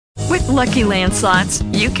Lucky Land Slots,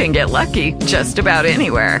 you can get lucky just about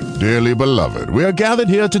anywhere. Dearly beloved, we are gathered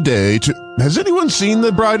here today to... Has anyone seen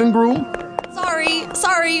the bride and groom?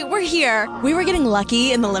 Sorry, we're here. We were getting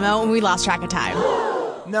lucky in the limo and we lost track of time.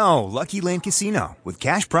 No, Lucky Land Casino, with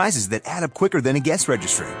cash prizes that add up quicker than a guest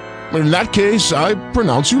registry. In that case, I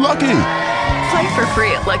pronounce you lucky. Play for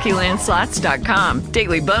free at LuckyLandSlots.com.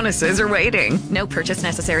 Daily bonuses are waiting. No purchase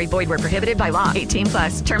necessary. Void where prohibited by law.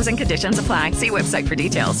 18+. Terms and conditions apply. See website for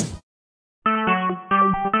details.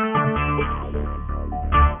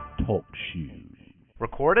 Talk shoes.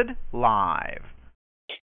 Recorded live.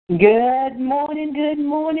 Good morning,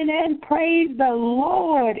 and praise the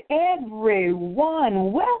Lord,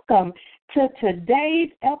 everyone. Welcome to today's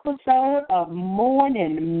episode of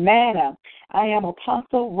Morning Manna. I am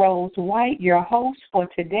Apostle Rose White, your host for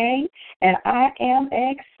today, and I am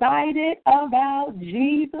excited about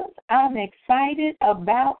Jesus. I'm excited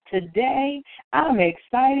about today. I'm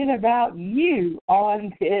excited about you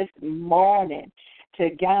on this morning. To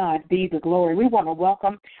God be the glory. We want to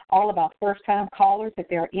welcome all of our first-time callers. If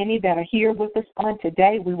there are any that are here with us on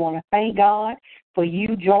today, we want to thank God for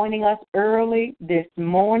you joining us early this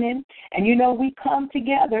morning. And you know, we come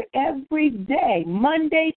together every day,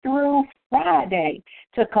 Monday through Friday,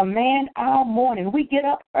 to command our morning. We get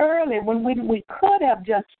up early when we could have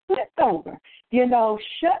just flipped over,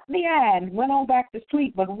 shut the eye and went on back to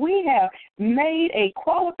sleep. But we have made a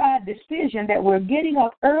qualified decision that we're getting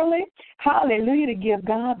up early, hallelujah, to give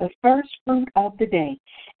God the first fruit of the day.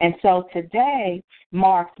 And so today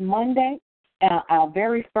marks Monday, our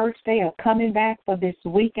very first day of coming back for this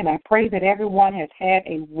week, and I pray that everyone has had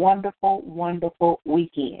a wonderful, wonderful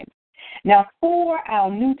weekend. Now, for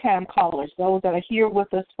our new time callers, those that are here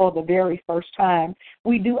with us for the very first time,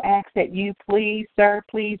 we do ask that you please, sir,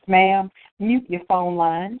 please, ma'am, mute your phone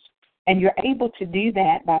lines, and you're able to do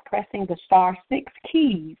that by pressing the *6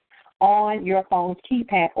 keys on your phone's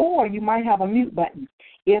keypad, or you might have a mute button.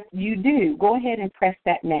 If you do, go ahead and press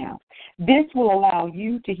that now. This will allow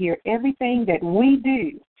you to hear everything that we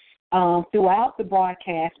do throughout the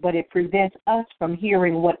broadcast, but it prevents us from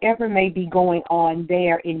hearing whatever may be going on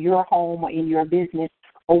there in your home or in your business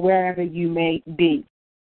or wherever you may be.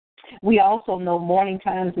 We also know morning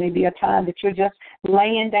times may be a time that you're just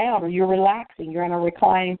laying down or you're relaxing, you're in a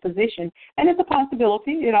reclining position, and it's a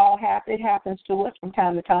possibility. It happens to us from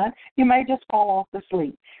time to time. You may just fall off to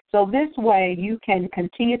sleep. So this way you can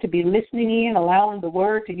continue to be listening in, allowing the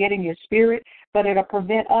word to get in your spirit, but it'll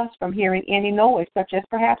prevent us from hearing any noise, such as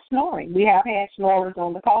perhaps snoring. We have had snorers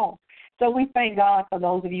on the call. So we thank God for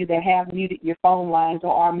those of you that have muted your phone lines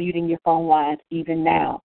or are muting your phone lines even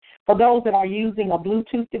now. For those that are using a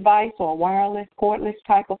Bluetooth device or a wireless, cordless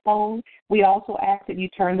type of phone, we also ask that you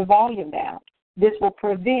turn the volume down. This will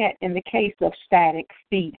prevent, in the case of static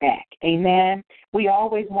feedback. Amen. We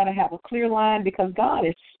always want to have a clear line because God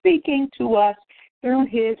is speaking to us through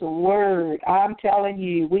His Word. I'm telling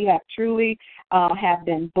you, we have truly have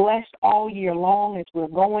been blessed all year long as we're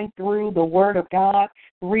going through the Word of God,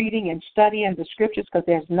 reading and studying the Scriptures, because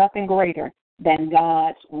there's nothing greater than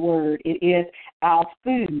God's Word. It is our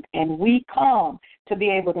food, and we come to be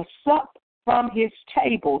able to sup from His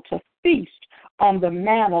table, to feast on the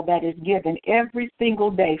manna that is given every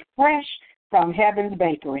single day, fresh from heaven's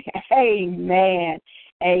bakery. Amen.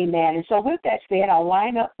 Amen. And so with that said, our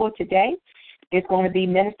lineup for today is going to be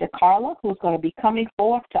Minister Carla, who's going to be coming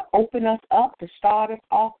forth to open us up, to start us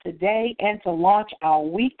off today, and to launch our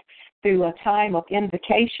week through a time of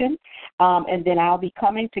invocation. And then I'll be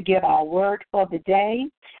coming to give our word for the day.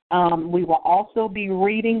 We will also be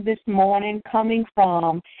reading this morning coming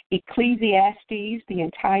from Ecclesiastes, the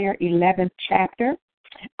entire 11th chapter.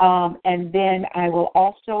 And then I will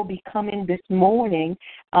also be coming this morning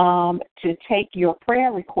to take your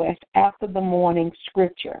prayer request after the morning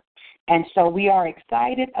scripture. And so we are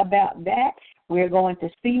excited about that. We're going to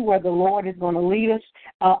see where the Lord is going to lead us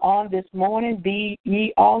on this morning. Be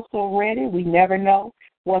ye also ready. We never know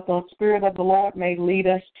what the Spirit of the Lord may lead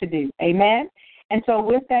us to do. Amen. And so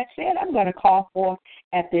with that said, I'm going to call forth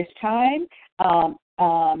at this time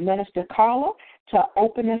Minister Carla to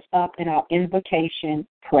open us up in our invocation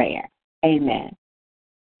prayer. Amen.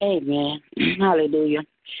 Amen. Hallelujah.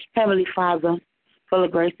 Heavenly Father, full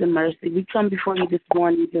of grace and mercy, we come before you this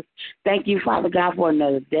morning. Just thank you, Father God, for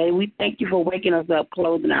another day. We thank you for waking us up,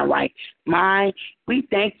 clothing our right mind. We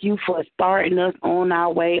thank you for starting us on our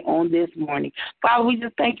way on this morning. Father, we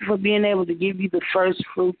just thank you for being able to give you the first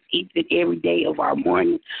fruits each and every day of our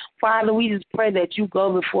morning. Father, we just pray that you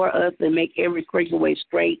go before us and make every crooked way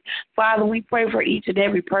straight. Father, we pray for each and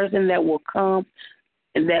every person that will come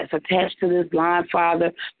that's attached to this line,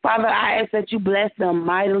 Father. Father, I ask that you bless them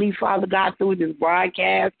mightily, Father God, through this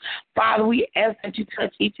broadcast. Father, we ask that you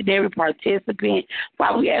touch each and every participant.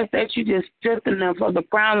 Father, we ask that you just strengthen them from the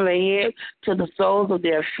crown of their head to the soles of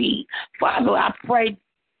their feet. Father,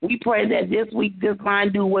 we pray that this week this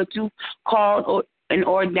line do what you called and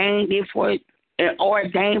ordained it for it.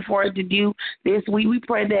 Ordained for it to do this week. We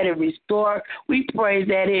pray that it restore. We pray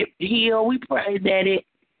that it heal. We pray that it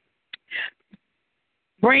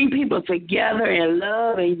bring people together in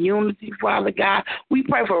love and unity, Father God. We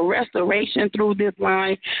pray for restoration through this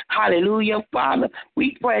line. Hallelujah, Father.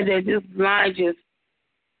 We pray that this line just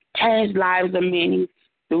change lives of many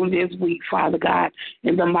through this week, Father God,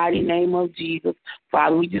 in the mighty name of Jesus.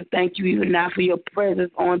 Father, we just thank you even now for your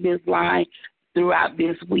presence on this line throughout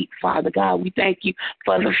this week, Father God. We thank you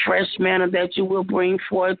for the fresh manna that you will bring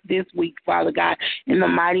forth this week, Father God, in the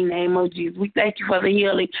mighty name of Jesus. We thank you for the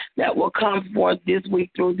healing that will come forth this week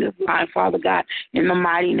through this line, Father God, in the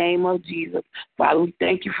mighty name of Jesus. Father, we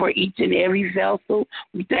thank you for each and every vessel.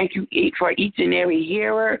 We thank you for each and every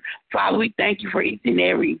hearer. Father, we thank you for each and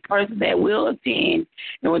every person that will attend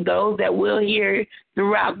and with those that will hear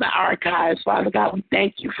throughout the archives, Father God. We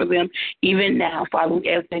thank you for them even now, Father. We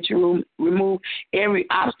ask that you remove every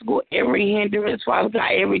obstacle, every hindrance, Father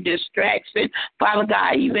God, every distraction, Father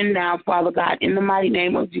God, even now, Father God, in the mighty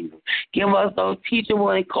name of Jesus. Give us those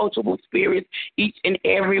teachable and coachable spirits each and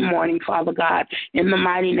every morning, Father God, in the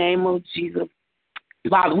mighty name of Jesus.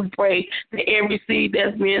 Father, we pray that every seed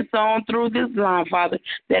that's being sown through this line, Father,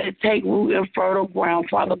 that it take root in fertile ground,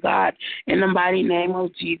 Father God, in the mighty name of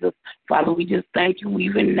Jesus. Father, we just thank you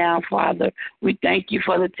even now, Father. We thank you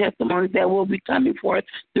for the testimonies that will be coming forth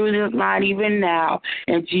through this line even now.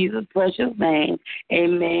 In Jesus' precious name,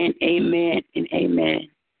 amen, amen, and amen.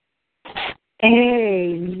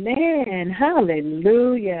 Amen.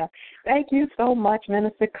 Hallelujah. Thank you so much,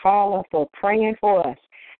 Minister Carla, for praying for us.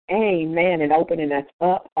 Amen. And opening us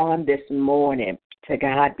up on this morning. To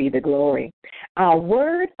God be the glory. Our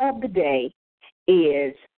word of the day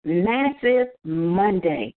is Massive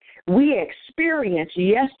Monday. We experienced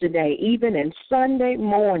yesterday, even in Sunday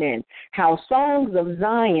morning, how Songs of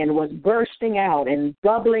Zion was bursting out and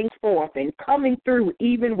bubbling forth and coming through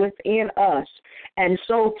even within us. And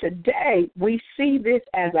so today we see this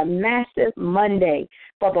as a Massive Monday,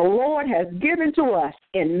 for the Lord has given to us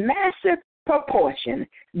in massive proportion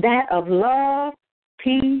that of love,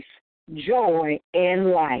 peace, joy,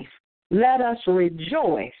 and life. Let us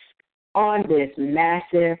rejoice on this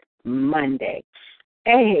Massive Monday.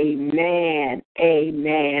 Amen.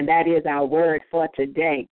 Amen. That is our word for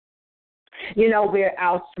today. You know,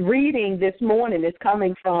 our reading this morning is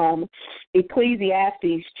coming from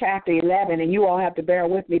Ecclesiastes chapter 11, and you all have to bear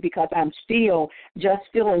with me because I'm still just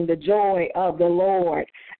feeling the joy of the Lord.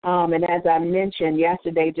 And as I mentioned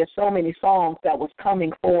yesterday, just so many songs that was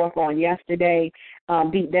coming forth on yesterday,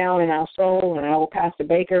 deep down in our soul. And our Pastor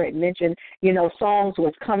Baker had mentioned, you know, songs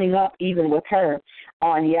was coming up even with her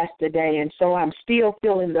on yesterday. And so I'm still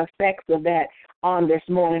feeling the effects of that on this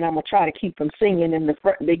morning. I'm going to try to keep from singing in the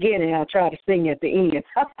beginning. I'll try to sing at the end.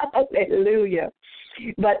 Hallelujah.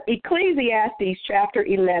 But Ecclesiastes chapter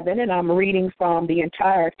 11, and I'm reading from the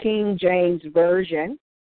entire King James Version.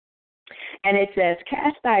 And it says,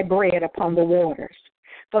 cast thy bread upon the waters,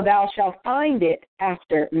 for thou shalt find it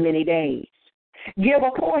after many days. Give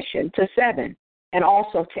a portion to 7, and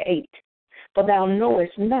also to 8, for thou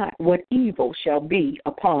knowest not what evil shall be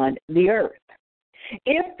upon the earth.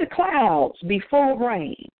 If the clouds be full of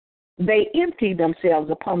rain, they empty themselves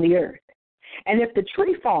upon the earth. And if the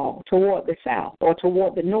tree fall toward the south or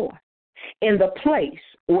toward the north, in the place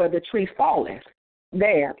where the tree falleth,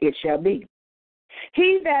 there it shall be.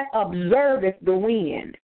 He that observeth the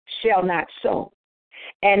wind shall not sow,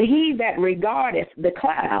 and he that regardeth the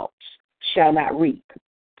clouds shall not reap.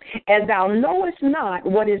 As thou knowest not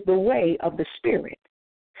what is the way of the Spirit,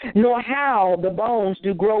 nor how the bones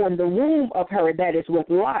do grow in the womb of her that is with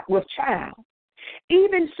child,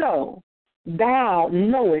 even so thou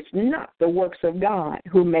knowest not the works of God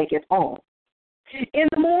who maketh all. In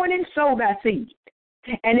the morning sow thy seed,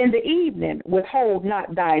 and in the evening withhold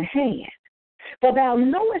not thine hand. For thou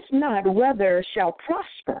knowest not whether shall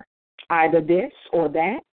prosper, either this or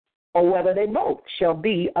that, or whether they both shall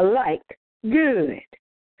be alike good.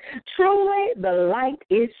 Truly the light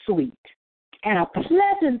is sweet, and a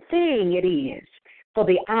pleasant thing it is for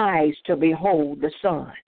the eyes to behold the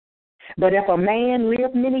sun. But if a man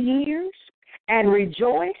live many years, and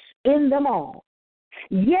rejoice in them all,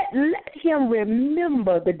 yet let him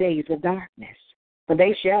remember the days of darkness, for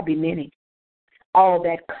they shall be many. All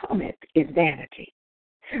that cometh is vanity.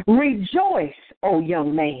 Rejoice, O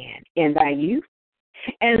young man, in thy youth,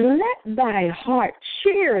 and let thy heart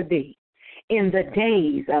cheer thee in the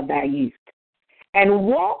days of thy youth, and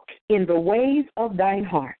walk in the ways of thine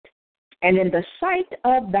heart, and in the sight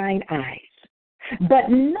of thine eyes. But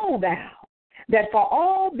know thou that for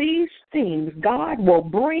all these things God will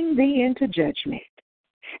bring thee into judgment.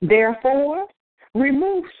 Therefore,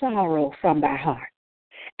 remove sorrow from thy heart,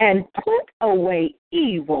 and put away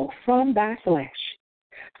evil from thy flesh.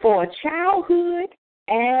 For childhood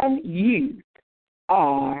and youth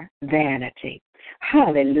are vanity.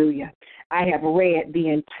 Hallelujah. I have read the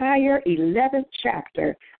entire 11th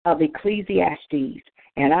chapter of Ecclesiastes,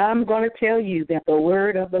 and I'm going to tell you that the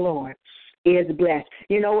word of the Lord is blessed.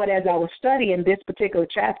 You know what, as I was studying this particular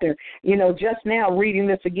chapter, just now reading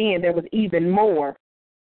this again, there was even more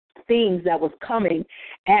things that was coming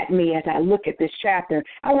at me as I look at this chapter.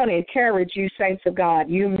 I want to encourage you, saints of God,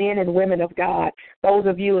 you men and women of God, those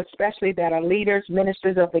of you especially that are leaders,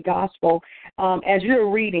 ministers of the gospel, as you're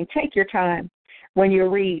reading, take your time. When you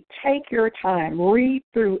read, take your time. Read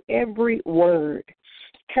through every word,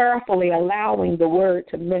 carefully allowing the word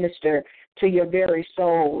to minister to your very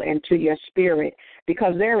soul and to your spirit,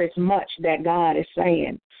 because there is much that God is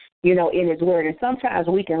saying, in his word. And sometimes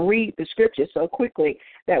we can read the scripture so quickly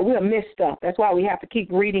that we'll miss stuff. That's why we have to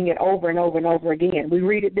keep reading it over and over and over again. We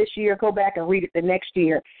read it this year, go back and read it the next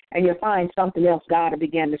year, and you'll find something else God will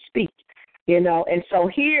begin to speak. And so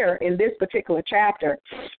here in this particular chapter,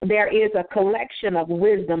 there is a collection of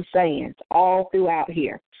wisdom sayings all throughout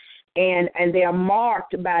here. And they are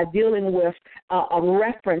marked by dealing with a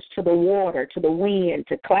reference to the water, to the wind,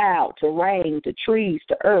 to cloud, to rain, to trees,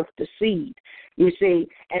 to earth, to seed. You see,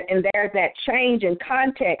 and there's that change in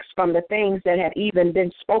context from the things that had even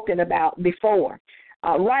been spoken about before.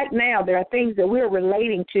 Right now, there are things that we're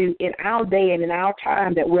relating to in our day and in our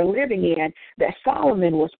time that we're living in that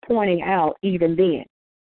Solomon was pointing out even then.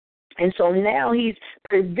 And so now he's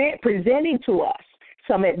presenting to us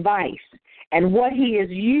some advice. And what he is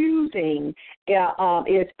using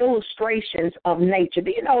is illustrations of nature.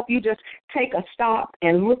 Do you know, if you just take a stop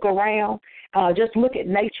and look around, just look at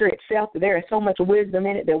nature itself, there is so much wisdom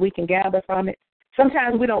in it that we can gather from it.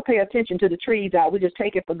 Sometimes we don't pay attention to the trees out. We just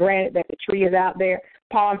take it for granted that the tree is out there.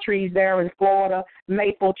 Palm trees there in Florida,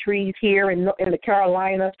 maple trees here in the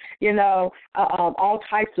Carolinas, all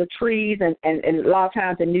types of trees. And a lot of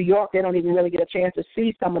times in New York, they don't even really get a chance to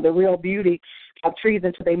see some of the real beauty of trees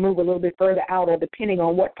until they move a little bit further out, or depending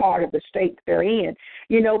on what part of the state they're in.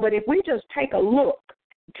 But if we just take a look,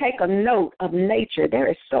 take a note of nature, there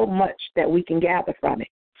is so much that we can gather from it.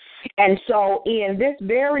 And so in this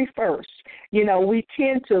very verse, we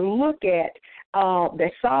tend to look at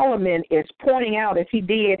that Solomon is pointing out, as he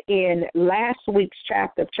did in last week's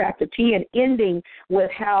chapter 10, ending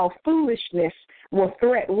with how foolishness will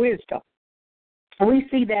threat wisdom. We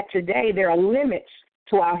see that today there are limits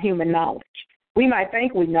to our human knowledge. We might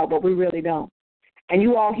think we know, but we really don't. And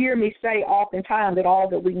you all hear me say oftentimes that all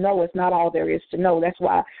that we know is not all there is to know. That's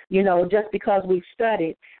why, just because we've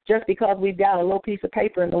studied, just because we've got a little piece of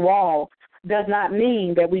paper in the wall, does not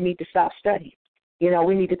mean that we need to stop studying.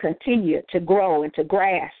 We need to continue to grow and to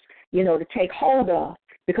grasp, to take hold of,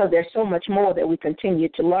 because there's so much more that we continue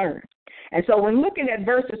to learn. And so when looking at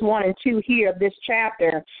verses 1 and 2 here of this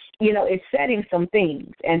chapter, it's setting some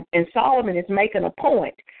things. And Solomon is making a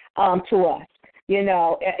point to us.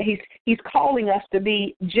 He's calling us to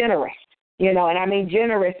be generous, and I mean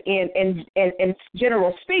generous in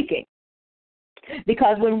general speaking,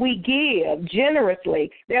 because when we give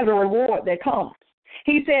generously, there's a reward that comes.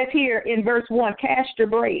 He says here in verse 1, cast your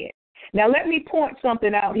bread. Now, let me point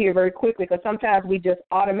something out here very quickly, because sometimes we just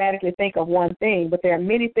automatically think of one thing, but there are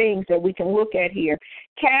many things that we can look at here.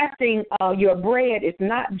 Casting your bread is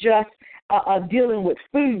not just dealing with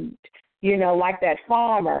food. Like that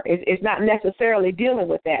farmer is not necessarily dealing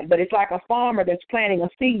with that, but it's like a farmer that's planting a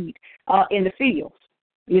seed in the fields.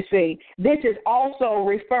 You see, this is also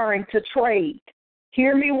referring to trade.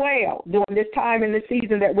 Hear me well, during this time in the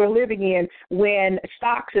season that we're living in, when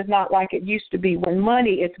stocks is not like it used to be, when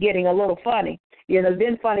money is getting a little funny. It's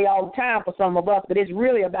been funny all the time for some of us, but it's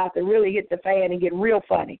really about to really hit the fan and get real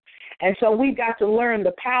funny. And so we've got to learn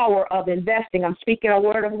the power of investing. I'm speaking a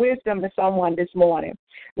word of wisdom to someone this morning.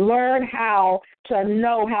 Learn how to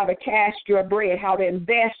know how to cast your bread, how to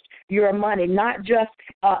invest your money, not just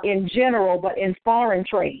in general, but in foreign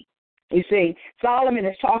trade. You see, Solomon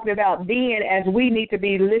is talking about then, as we need to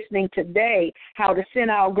be listening today, how to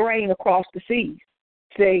send our grain across the seas.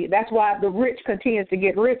 See, that's why the rich continues to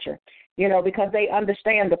get richer, because they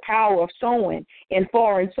understand the power of sowing in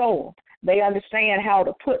foreign soil. They understand how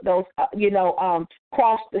to put those,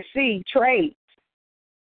 cross the sea trade.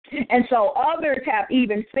 And so others have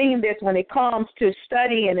even seen this when it comes to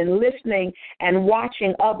studying and listening and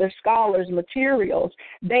watching other scholars' materials.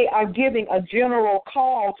 They are giving a general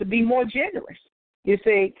call to be more generous, you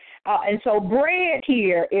see. And so bread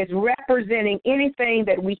here is representing anything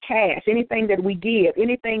that we cast, anything that we give,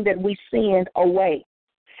 anything that we send away.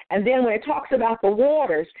 And then when it talks about the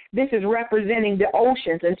waters, this is representing the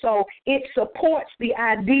oceans. And so it supports the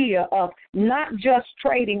idea of not just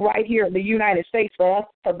trading right here in the United States for us,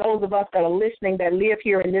 for those of us that are listening that live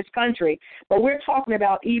here in this country, but we're talking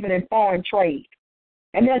about even in foreign trade.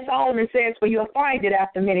 And then Solomon says, for you'll find it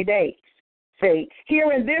after many days. See,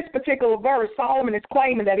 here in this particular verse, Solomon is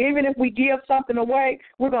claiming that even if we give something away,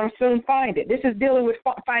 we're going to soon find it. This is dealing with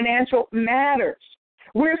financial matters.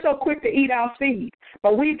 We're so quick to eat our seed,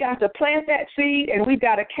 but we've got to plant that seed and we've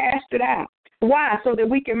got to cast it out. Why? So that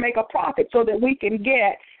we can make a profit, so that we can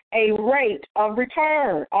get a rate of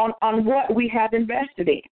return on what we have invested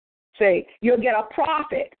in. See, you'll get a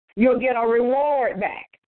profit. You'll get a reward back.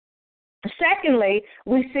 Secondly,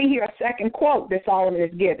 we see here a second quote that Solomon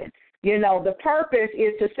is giving. You know, the purpose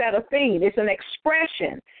is to set a theme. It's an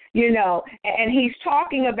expression, you know, and he's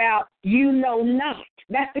talking about you know not.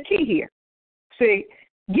 That's the key here. See,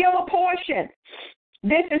 give a portion.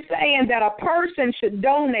 This is saying that a person should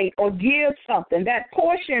donate or give something. That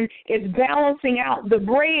portion is balancing out the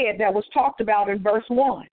bread that was talked about in verse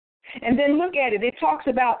 1. And then look at it. It talks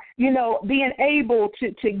about, you know, being able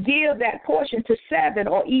to give that portion to 7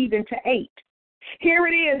 or even to 8. Here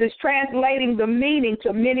it is. It's translating the meaning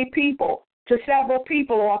to many people. To several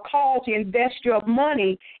people who are called to invest your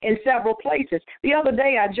money in several places. The other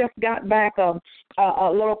day, I just got back a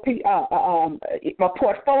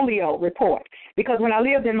portfolio report, because when I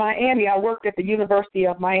lived in Miami, I worked at the University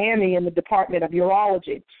of Miami in the Department of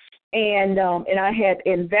Urology, and I had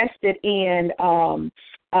invested in my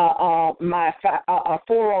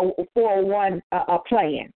 401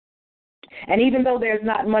 plan. And even though there's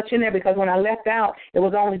not much in there, because when I left out, it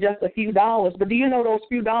was only just a few dollars. But do you know those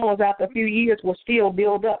few dollars after a few years will still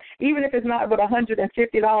build up? Even if it's not but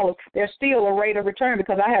 $150, there's still a rate of return,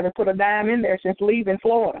 because I haven't put a dime in there since leaving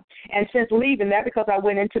Florida. And since leaving that, because I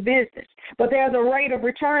went into business. But there's a rate of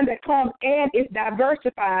return that comes, and it's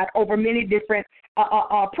diversified over many different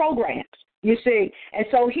programs. You see, and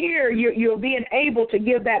so here you're being able to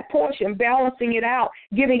give that portion, balancing it out,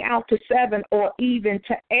 giving out to 7 or even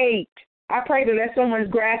to 8. I pray that someone's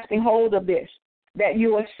grasping hold of this, that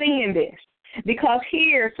you are seeing this. Because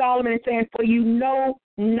here Solomon is saying, for you know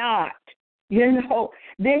not. You know,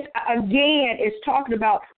 this again is talking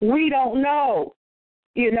about we don't know.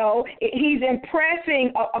 You know, he's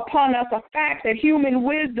impressing upon us a fact that human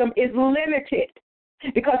wisdom is limited.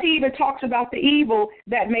 Because he even talks about the evil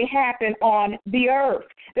that may happen on the earth.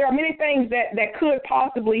 There are many things that could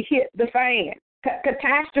possibly hit the fan.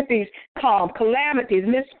 Catastrophes come, calamities,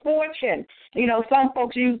 misfortune. You know, some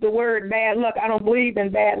folks use the word bad luck. I don't believe in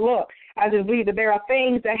bad luck. I just believe that there are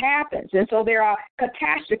things that happen, and so there are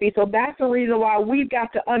catastrophes. So that's the reason why we've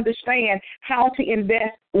got to understand how to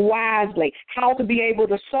invest wisely, how to be able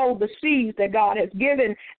to sow the seeds that God has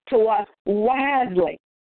given to us wisely.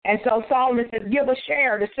 And so Solomon says, give a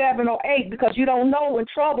share to 7 or 8, because you don't know when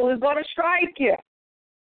trouble is going to strike you.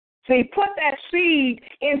 See, put that seed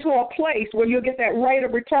into a place where you'll get that rate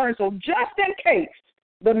of return. So just in case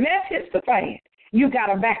the mess hits the fan, you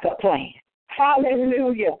got a backup plan.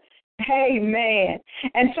 Hallelujah. Amen.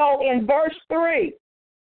 And so in verse 3,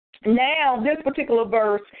 now this particular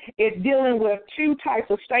verse is dealing with two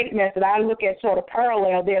types of statements that I look at sort of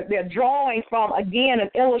parallel. They're drawing from, again,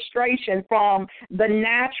 an illustration from the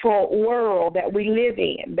natural world that we live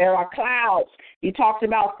in. There are clouds. He talks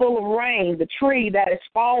about full of rain, the tree that is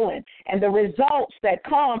fallen, and the results that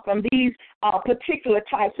come from these particular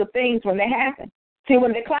types of things when they happen. See,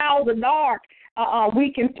 when the clouds are dark,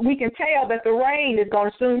 we can tell that the rain is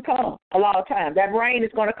going to soon come a lot of times. That rain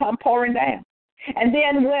is going to come pouring down. And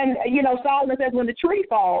then when, you know, Solomon says when the tree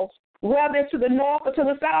falls, whether it's to the north or to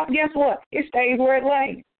the south, guess what? It stays where it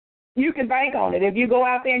lays. You can bank on it. If you go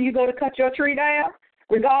out there and you go to cut your tree down,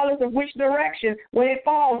 regardless of which direction, when it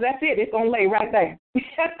falls, that's it. It's going to lay right there.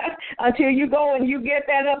 Until you go and you get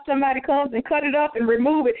that up, somebody comes and cut it up and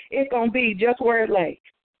remove it, it's going to be just where it lays.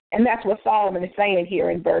 And that's what Solomon is saying here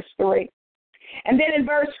in verse 3. And then in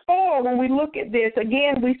verse 4, when we look at this,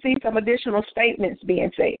 again, we see some additional statements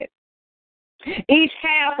being said. Each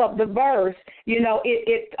half of the verse, you know,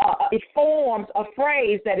 it forms a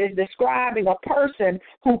phrase that is describing a person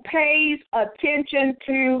who pays attention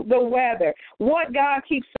to the weather. What God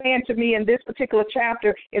keeps saying to me in this particular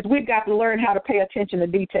chapter is we've got to learn how to pay attention to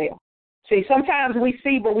detail. See, sometimes we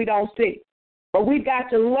see, but we don't see. But we've got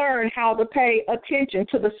to learn how to pay attention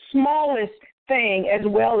to the smallest thing as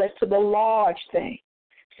well as to the large thing.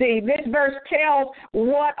 See, this verse tells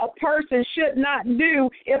what a person should not do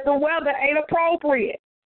if the weather ain't appropriate.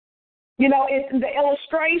 You know, it's the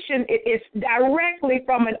illustration is directly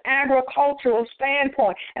from an agricultural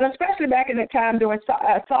standpoint, and especially back in the time during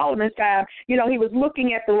Solomon's time, you know, he was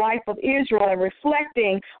looking at the life of Israel and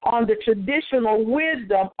reflecting on the traditional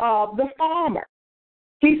wisdom of the farmer.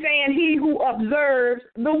 He's saying he who observes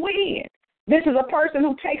the wind. This is a person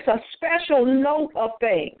who takes a special note of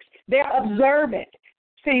things. They're observant.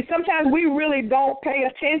 See, sometimes we really don't pay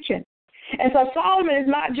attention. And so Solomon is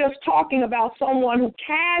not just talking about someone who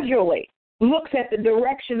casually looks at the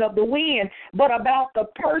direction of the wind, but about the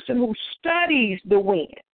person who studies the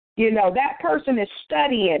wind. You know, that person is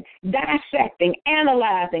studying, dissecting,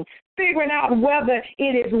 analyzing, figuring out whether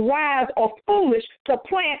it is wise or foolish to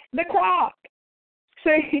plant the crop.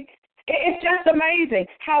 See, it's just amazing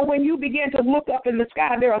how when you begin to look up in the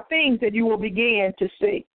sky, there are things that you will begin to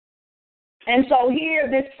see. And so here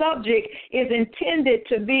this subject is intended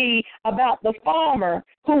to be about the farmer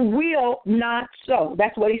who will not sow.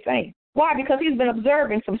 That's what he's saying. Why? Because he's been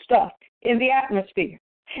observing some stuff in the atmosphere.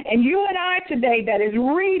 And you and I today that is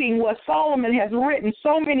reading what Solomon has written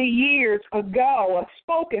so many years ago, or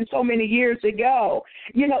spoken so many years ago,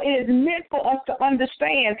 you know, it is meant for us to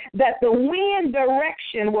understand that the wind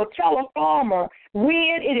direction will tell a farmer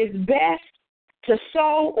when it is best to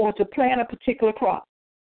sow or to plant a particular crop.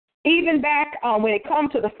 Even back when it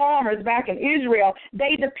comes to the farmers back in Israel,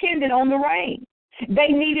 they depended on the rain. They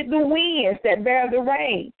needed the winds that bear the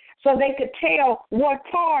rain so they could tell what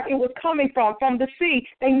part it was coming from the sea.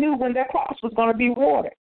 They knew when their crops was going to be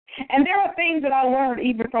watered. And there are things that I learned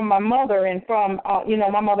even from my mother and from,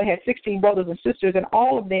 my mother had 16 brothers and sisters, and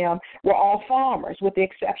all of them were all farmers with the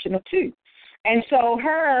exception of 2. And so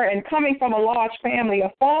her, and coming from a large family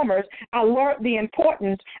of farmers, I learned the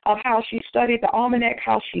importance of how she studied the almanac,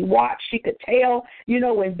 how she watched. She could tell,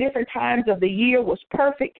 when different times of the year was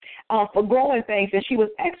perfect for growing things, and she was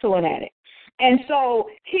excellent at it. And so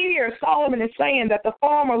here Solomon is saying that the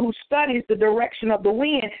farmer who studies the direction of the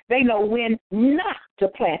wind, they know when not to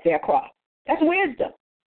plant their crop. That's wisdom.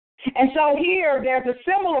 And so here there's a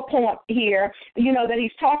similar point here, that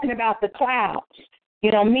he's talking about the clouds.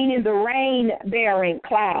 Meaning the rain-bearing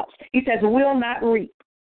clouds. He says, will not reap.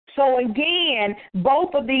 So again,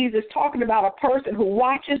 both of these is talking about a person who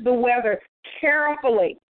watches the weather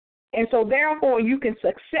carefully. And so therefore you can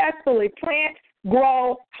successfully plant,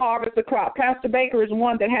 grow, harvest a crop. Pastor Baker is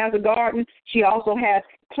one that has a garden. She also has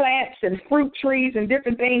plants and fruit trees and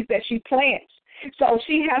different things that she plants. So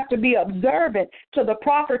she has to be observant to the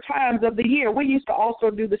proper times of the year. We used to also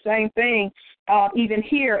do the same thing even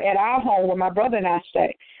here at our home where my brother and I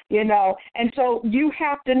stay, And so you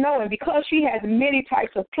have to know, and because she has many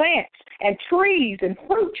types of plants and trees and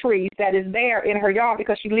fruit trees that is there in her yard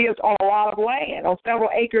because she lives on a lot of land, on several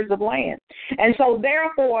acres of land. And so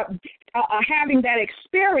therefore having that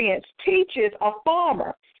experience teaches a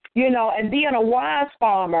farmer, and being a wise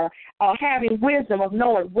farmer, having wisdom of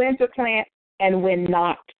knowing when to plant and when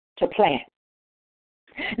not to plant.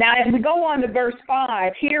 Now, as we go on to verse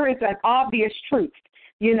 5, here is an obvious truth,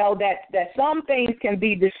 that some things can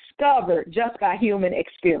be discovered just by human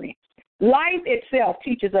experience. Life itself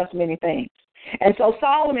teaches us many things. And so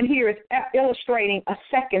Solomon here is illustrating a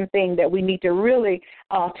second thing that we need to really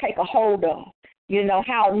take a hold of,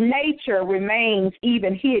 how nature remains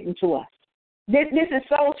even hidden to us. This is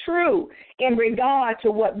so true in regard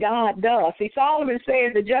to what God does. See, Solomon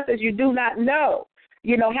says that just as you do not know,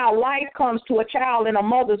 how life comes to a child in a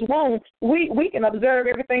mother's womb, we can observe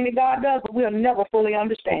everything that God does, but we'll never fully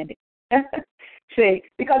understand it. See,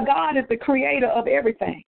 because God is the creator of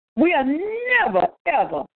everything. We'll never,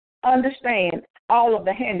 ever understand all of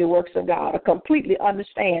the handiworks of God or completely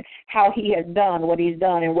understand how he has done what he's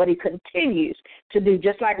done and what he continues to do,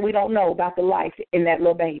 just like we don't know about the life in that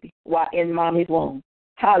little baby while in mommy's womb.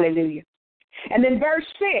 Hallelujah. And then verse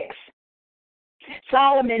 6,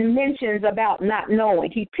 Solomon mentions about not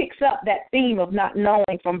knowing. He picks up that theme of not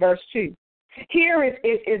knowing from verse 2. Here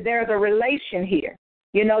is there's a relation here.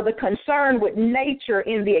 The concern with nature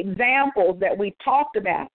in the examples that we talked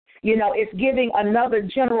about. It's giving another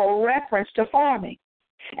general reference to farming.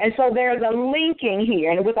 And so there's a linking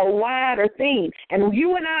here and with a wider theme. And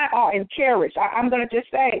you and I are encouraged. I'm going to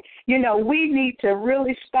just say, we need to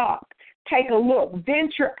really stop, take a look,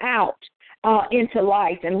 venture out into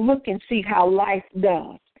life and look and see how life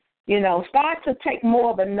does. Start to take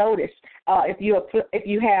more of a notice if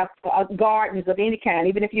you have gardens of any kind,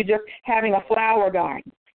 even if you're just having a flower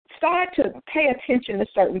garden. Start to pay attention to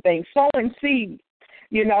certain things, sowing seeds.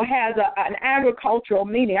 has an agricultural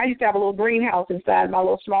meaning. I used to have a little greenhouse inside my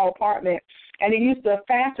little small apartment, and it used to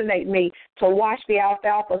fascinate me to watch the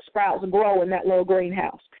alfalfa sprouts grow in that little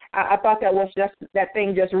greenhouse. I thought that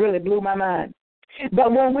thing just really blew my mind.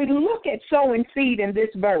 But when we look at sowing seed in this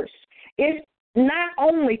verse, it's not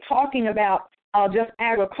only talking about just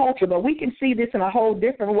agriculture, but we can see this in a whole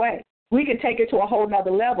different way. We can take it to a whole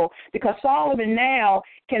nother level, because Solomon now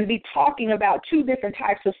can be talking about two different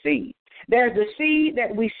types of seed. There's the seed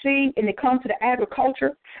that we see when it comes to the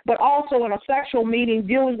agriculture, but also in a sexual meaning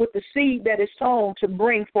dealing with the seed that is sown to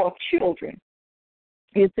bring forth children.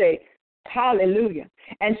 You say, hallelujah.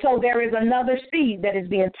 And so there is another seed that is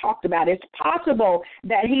being talked about. It's possible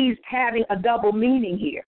that he's having a double meaning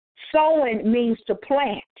here. Sowing means to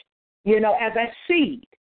plant, as a seed.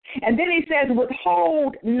 And then he says,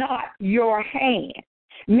 withhold not your hand.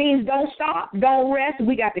 Means don't stop, don't rest.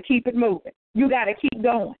 We got to keep it moving. You got to keep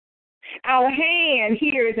going. Our hand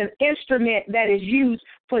here is an instrument that is used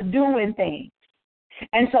for doing things.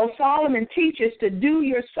 And so Solomon teaches to do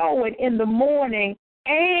your sowing in the morning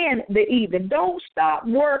and the evening. Don't stop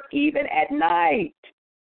work even at night.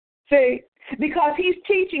 See, because he's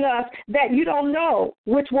teaching us that you don't know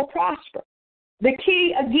which will prosper. The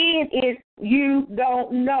key, again, is you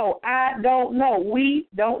don't know. I don't know. We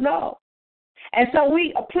don't know. And so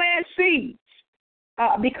we plant seeds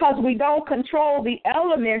because we don't control the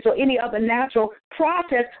elements or any other natural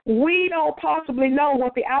process. We don't possibly know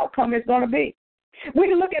what the outcome is going to be. We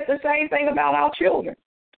can look at the same thing about our children.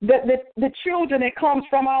 The children that comes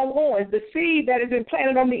from our loins, the seed that has been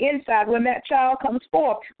planted on the inside, when that child comes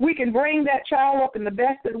forth, we can bring that child up in the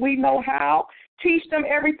best that we know how, teach them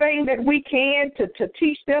everything that we can to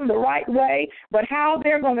teach them the right way, but how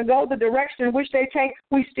they're going to go, the direction in which they take,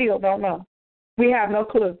 we still don't know. We have no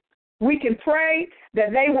clue. We can pray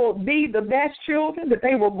that they will be the best children, that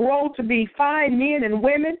they will grow to be fine men and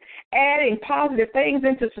women, adding positive things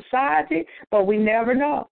into society, but we never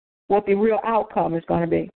know what the real outcome is going to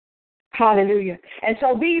be. Hallelujah. And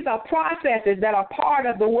so these are processes that are part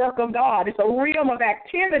of the work of God. It's a realm of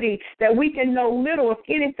activity that we can know little, if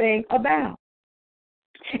anything, about.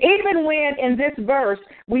 Even when in this verse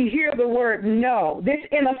we hear the word no, this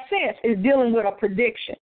in a sense is dealing with a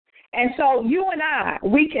prediction. And so you and I,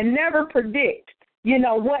 we can never predict,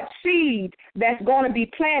 what seed that's going to be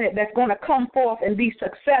planted, that's going to come forth and be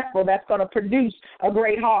successful, that's going to produce a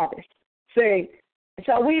great harvest. See?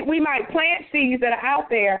 So we might plant seeds that are out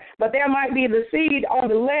there, but there might be the seed on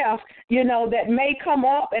the left, that may come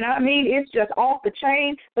up, and it's just off the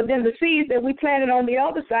chain, but then the seeds that we planted on the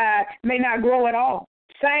other side may not grow at all.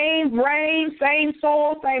 Same rain, same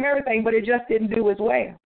soil, same everything, but it just didn't do as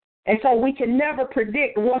well. And so we can never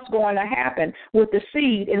predict what's going to happen with the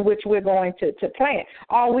seed in which we're going to plant.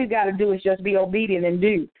 All we've got to do is just be obedient and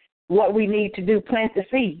do what we need to do, plant the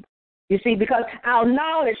seed. You see, because our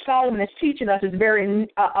knowledge, Solomon is teaching us, is very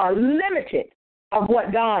limited of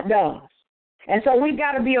what God does. And so we've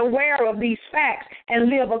got to be aware of these facts and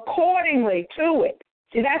live accordingly to it.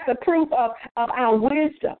 See, that's the proof of our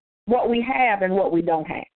wisdom, what we have and what we don't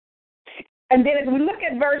have. And then as we look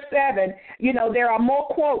at verse 7, there are more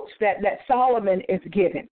quotes that Solomon is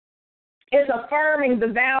giving. It's affirming the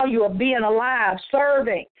value of being alive,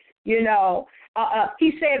 serving. He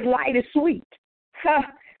said light is sweet.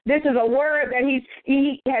 This is a word that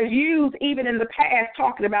he has used even in the past,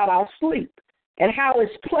 talking about our sleep and how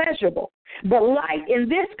it's pleasurable. But light in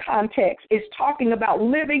this context is talking about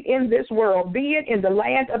living in this world, being in the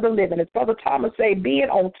land of the living. As Brother Thomas said, being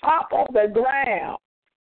on top of the ground.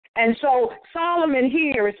 And so Solomon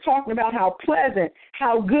here is talking about how pleasant,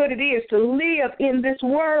 how good it is to live in this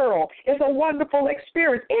world. It's a wonderful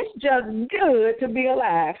experience. It's just good to be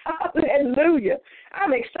alive. Hallelujah.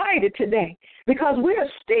 I'm excited today because we're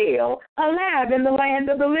still alive in the land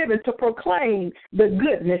of the living to proclaim the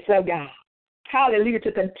goodness of God. Hallelujah,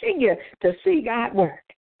 to continue to see God work.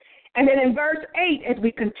 And then in verse 8, as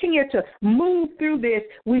we continue to move through this,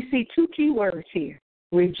 we see two key words here: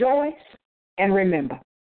 rejoice and remember.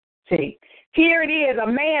 See, here it is, a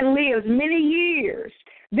man lives many years.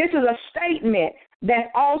 This is a statement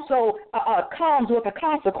that also comes with a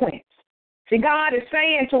consequence. See, God is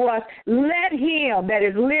saying to us, let him that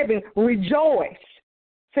is living rejoice.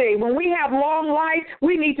 See, when we have long life,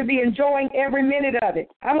 we need to be enjoying every minute of it.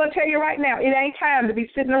 I'm going to tell you right now, it ain't time to be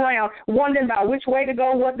sitting around wondering about which way to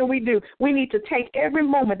go, what do we do. We need to take every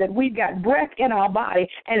moment that we've got breath in our body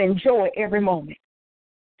and enjoy every moment.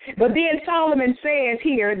 But then Solomon says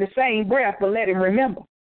here in the same breath, but let him remember.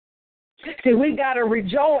 See, we've got to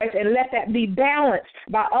rejoice and let that be balanced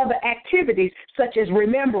by other activities such as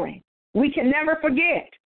remembering. We can never forget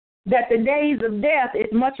that the days of death is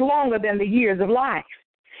much longer than the years of life.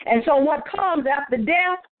 And so what comes after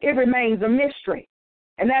death, it remains a mystery.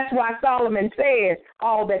 And that's why Solomon says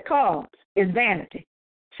all that comes is vanity.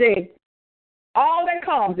 See, all that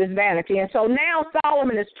comes is vanity. And so now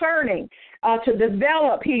Solomon is turning to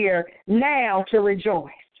develop here now to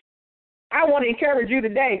rejoice. I want to encourage you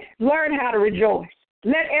today, learn how to rejoice.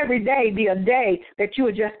 Let every day be a day that you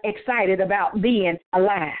are just excited about being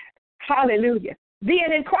alive. Hallelujah.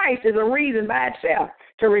 Being in Christ is a reason by itself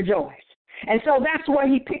to rejoice. And so that's where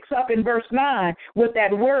he picks up in verse 9 with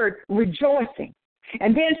that word rejoicing.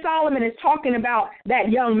 And then Solomon is talking about that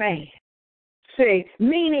young man. See,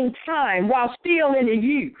 meaning time while still in the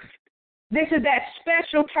youth. This is that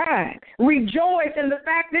special time. Rejoice in the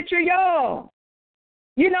fact that you're young.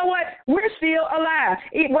 You know what? We're still alive,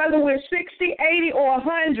 whether we're 60, 80, or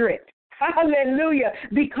 100. Hallelujah.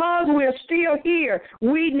 Because we're still here,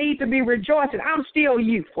 we need to be rejoicing. I'm still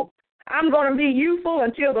youthful. I'm going to be youthful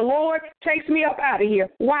until the Lord takes me up out of here.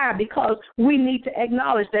 Why? Because we need to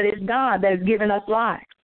acknowledge that it's God that has given us life.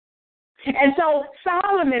 And so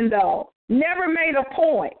Solomon, though, never made a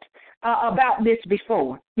point about this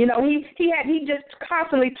before. You know, he just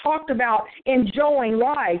constantly talked about enjoying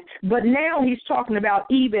life, but now he's talking about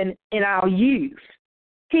even in our youth.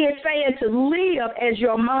 He is saying to live as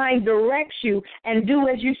your mind directs you and do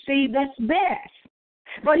as you see that's best.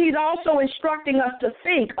 But he's also instructing us to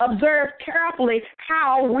think, observe carefully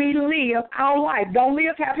how we live our life. Don't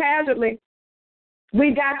live haphazardly.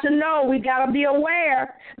 We got to know, we got to be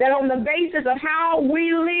aware that on the basis of how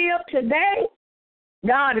we live today,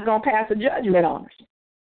 God is going to pass a judgment on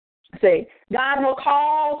us. See, God will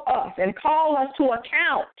call us and call us to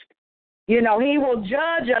account. You know, he will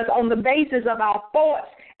judge us on the basis of our thoughts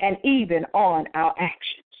and even on our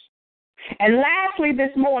actions. And lastly,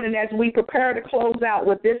 this morning, as we prepare to close out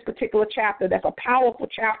with this particular chapter, that's a powerful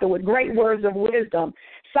chapter with great words of wisdom,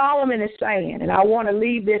 Solomon is saying, and I want to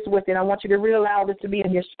leave this with it, I want you to really allow this to be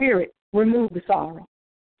in your spirit, remove the sorrow.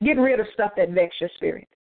 Get rid of stuff that vexes your spirit.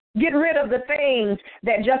 Get rid of the things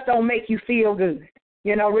that just don't make you feel good.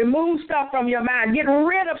 You know, remove stuff from your mind. Get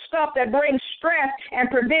rid of stuff that brings stress and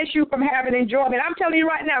prevents you from having enjoyment. I'm telling you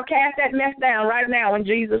right now, cast that mess down right now in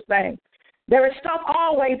Jesus' name. There is stuff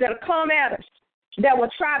always that will come at us that will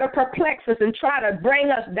try to perplex us and try to bring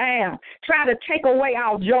us down, try to take away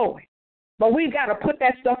our joy. But we've got to put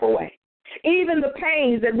that stuff away. Even the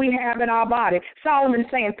pains that we have in our body, Solomon's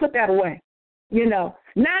saying, put that away. You know,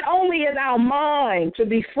 not only is our mind to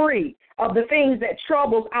be free of the things that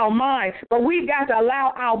troubles our mind, but we've got to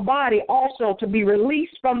allow our body also to be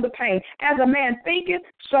released from the pain. As a man thinketh,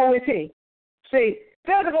 so is he. See,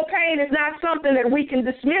 physical pain is not something that we can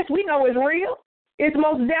dismiss. We know it's real. It's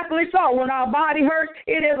most definitely so. When our body hurts,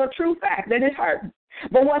 it is a true fact that it's hurting.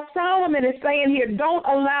 But what Solomon is saying here, don't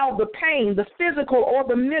allow the pain, the physical or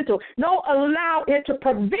the mental, don't allow it to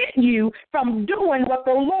prevent you from doing what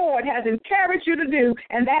the Lord has encouraged you to do,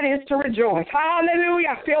 and that is to rejoice. Hallelujah.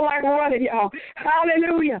 I feel like running, y'all.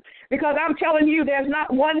 Hallelujah. Because I'm telling you, there's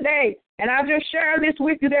not one day, and I just share this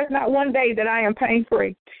with you, there's not one day that I am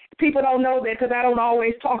pain-free. People don't know that because I don't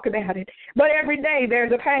always talk about it. But every day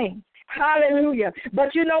there's a pain. Hallelujah.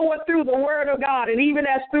 But you know what? Through the word of God, and even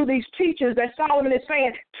as through these teachings that Solomon is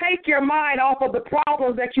saying, take your mind off of the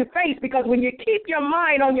problems that you face, because when you keep your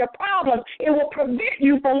mind on your problems, it will prevent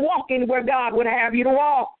you from walking where God would have you to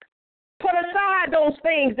walk. Put aside those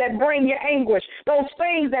things that bring you anguish, those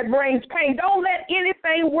things that brings pain. Don't let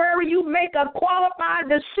anything worry you. Make a qualified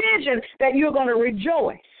decision that you're going to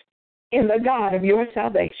rejoice in the God of your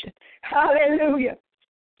salvation. Hallelujah.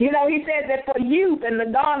 You know, he says that for youth and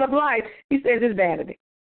the dawn of life, he says it's vanity.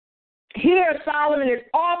 Here Solomon is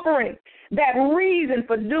offering that reason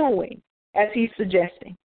for doing as he's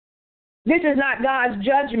suggesting. This is not God's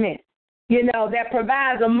judgment, you know, that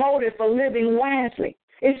provides a motive for living wisely.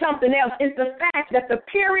 It's something else. It's the fact that the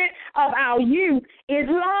period of our youth is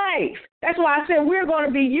life. That's why I said we're going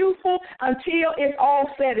to be youthful until it's all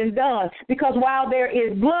said and done. Because while there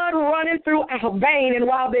is blood running through our vein and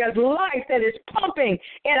while there's life that is pumping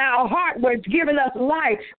in our heart where it's giving us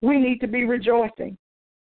life, we need to be rejoicing.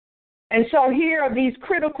 And so here are these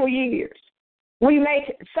critical years. We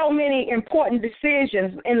make so many important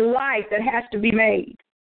decisions in life that has to be made.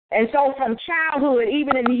 And so from childhood,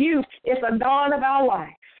 even in youth, it's a dawn of our life.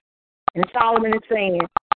 And Solomon is saying,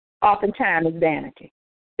 oftentimes it's vanity.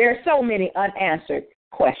 There are so many unanswered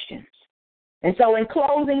questions. And so in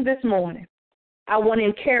closing this morning, I want to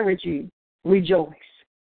encourage you, rejoice.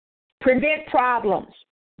 Prevent problems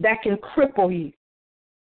that can cripple you,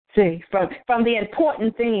 see, from the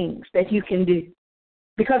important things that you can do.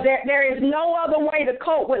 Because there is no other way to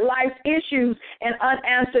cope with life's issues and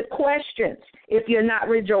unanswered questions if you're not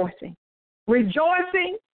rejoicing.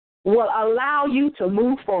 Rejoicing will allow you to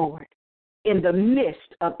move forward in the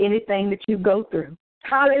midst of anything that you go through.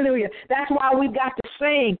 Hallelujah. That's why we've got to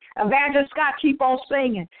sing. Evangelist Scott, keep on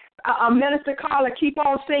singing. Minister Carla, keep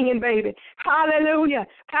on singing, baby. Hallelujah.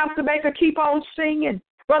 Pastor Baker, keep on singing.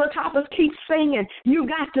 Brother Toppers, keep singing. You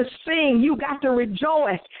got to sing. You got to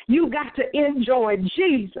rejoice. You got to enjoy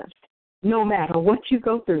Jesus no matter what you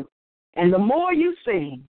go through. And the more you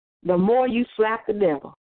sing, the more you slap the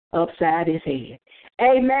devil upside his head.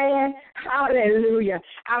 Amen. Hallelujah.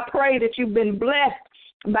 I pray that you've been blessed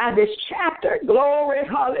by this chapter. Glory.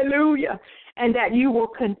 Hallelujah. And that you will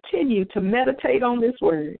continue to meditate on this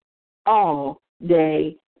word all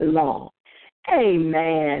day long.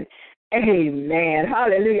 Amen. Amen.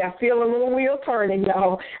 Hallelujah. I feel a little wheel turning,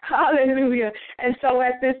 y'all. Hallelujah. And so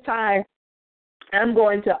at this time, I'm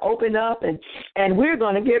going to open up and we're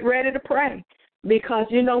going to get ready to pray. Because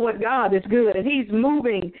you know what, God is good, and he's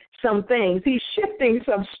moving some things. He's shifting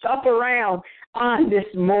some stuff around on this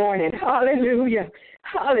morning. Hallelujah.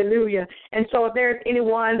 Hallelujah. And so if there's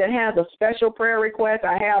anyone that has a special prayer request,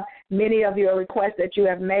 I have many of your requests that you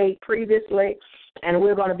have made previously, and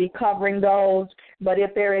we're going to be covering those. But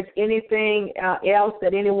if there is anything else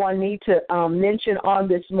that anyone needs to mention on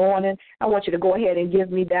this morning, I want you to go ahead and give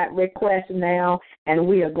me that request now, and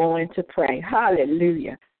we are going to pray.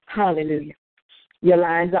 Hallelujah. Hallelujah. Your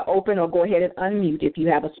lines are open, or go ahead and unmute if you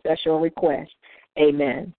have a special request.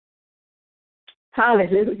 Amen.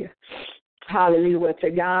 Hallelujah. Hallelujah. Well,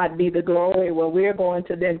 to God be the glory. Well, we're going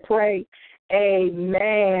to then pray.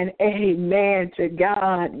 Amen. Amen. To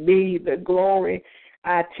God be the glory.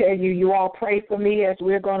 I tell you, you all pray for me as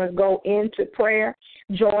we're going to go into prayer.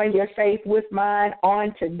 Join your faith with mine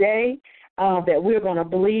on today. That we're going to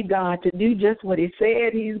believe God to do just what he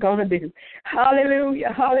said he's going to do.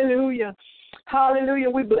 Hallelujah. Hallelujah. Hallelujah.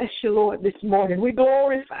 We bless you, Lord, this morning. We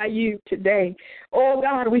glorify you today. Oh,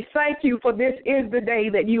 God, we thank you for this is the day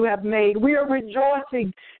that you have made. We are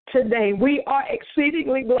rejoicing today. We are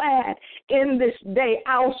exceedingly glad in this day.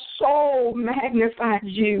 Our soul magnifies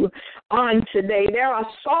you on today. There are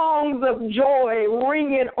songs of joy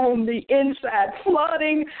ringing on the inside,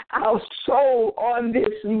 flooding our soul on this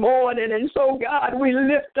morning. And so, God, we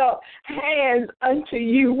lift up hands unto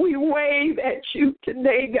you. We wave at you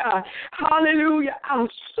today, God. Hallelujah. Our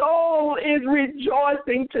soul is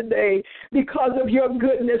rejoicing today because of your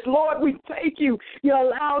goodness. Lord, we thank you. You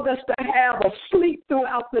allowed us to have a sleep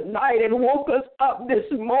throughout the night and woke us up this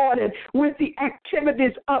morning with the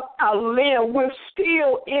activities of our limb. We're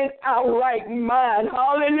still in our right mind.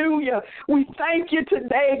 Hallelujah. We thank you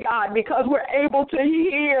today, God, because we're able to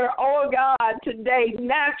hear, oh God, today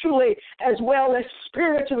naturally as well as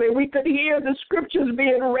spiritually. We could hear the scriptures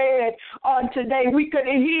being read on today. We could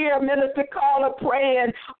hear Minister Carla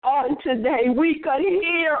praying on today. We could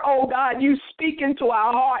hear, oh God, you speaking to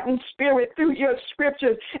our heart and spirit through your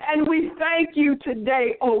scriptures. And we thank you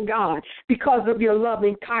today, oh God, because of your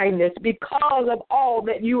loving kindness, because of all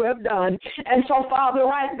that you have done. And so, Father,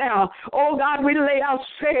 right now, oh God, we lay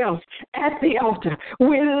ourselves at the altar.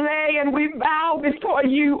 We lay and we bow before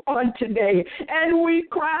you on today. And we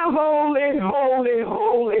cry, holy, holy,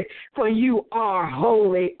 holy, for you are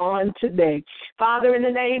holy on today. Father, in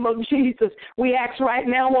the name of Jesus, we ask right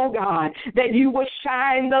now, oh God, that you would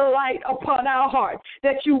shine the light upon our hearts,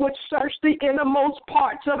 that you would search the innermost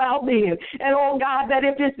parts of our being. And, oh God, that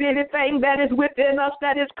if there's anything that is within us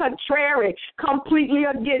that is contrary, completely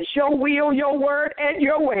against your will, your word, and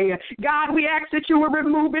your way, God, we ask that you will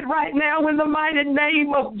remove it right now in the mighty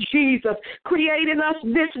name of Jesus, creating us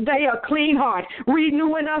this day a clean heart,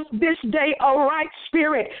 renewing us this day a right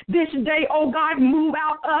spirit. This day, oh God, move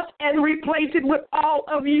out us and replace it with all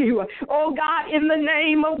of you. Oh God, in the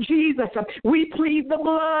name of Jesus, we plead the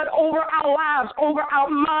blood over our lives, over our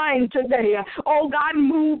mind today. Oh God,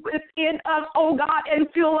 move within us, oh God, and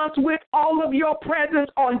fill us with all of your presence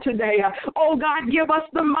on today. Oh God, give us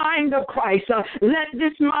the mind of Christ. Let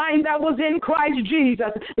this mind that was in Christ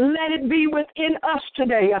Jesus, let it be within us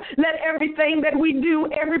today. Let everything that we do,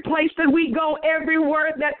 every place that we go, every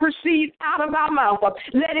word that proceeds out of our mouth,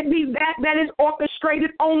 let it be that is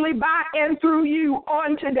orchestrated only by and through you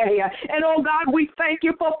on today. And oh God, we thank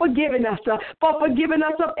you for forgiving us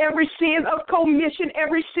of every sin of commission,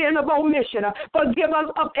 every sin of omission. Forgive us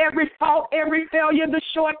of every fault, every failure, the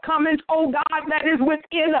shortcomings, oh God, that is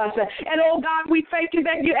within us. And oh God, we thank you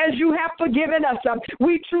that as you have forgiven us,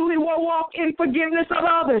 we truly will walk in forgiveness of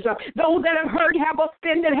others. Those that have hurt, have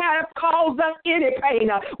offended, have caused us any pain.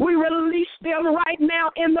 We release them right now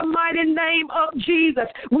in the mighty name of Jesus.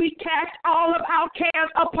 We cast all of our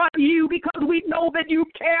cares upon you because we know that you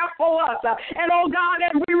care for us. And, oh God,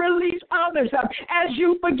 as we release others, as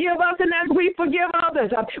you forgive us and as we forgive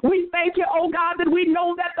others, we thank you, oh God, that we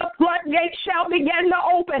know that the floodgates shall begin to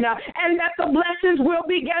open and that the blessings will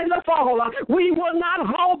begin to fall. We will not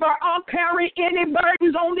hover or carry any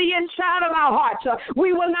burdens on the inside of our hearts.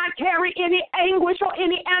 We will not carry any anguish or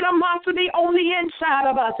any animosity on the inside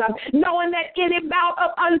of us, knowing that any bout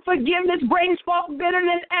of unforgiveness brings forth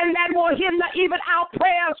bitterness and that will hinder even our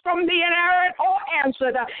prayers from being heard or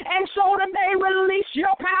answered. And so today, release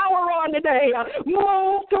your power on today.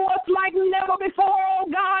 Move to us like never before, oh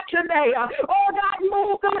God, today. Oh God,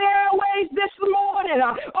 move through the airways this morning.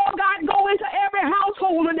 Oh God, go into every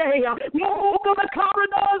household today. Move through the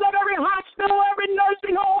corridors of every hospital, every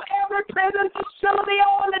nursing home, every prison facility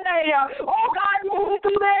on today. Oh God, move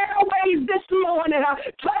through the airways this morning.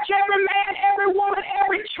 Touch every man, every woman,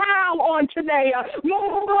 every child on today.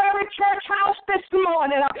 Move through every church house this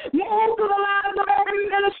morning. Move through the lives of every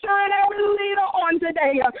minister and every leader on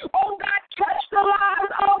today. Oh God, touch the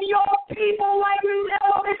lives of your people like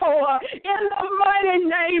never before. In the mighty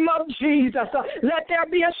name of Jesus, let there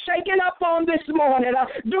be a shaking up on this morning.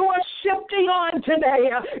 Do a shifting on today.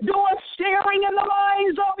 Do a stirring in the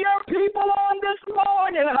minds of your people on this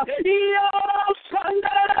morning.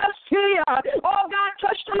 Oh God,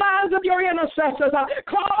 touch the lives of your intercessors.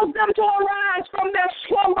 Cause them to arise from their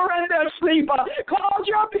slumber and their sleep. Cause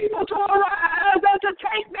your people to arise and to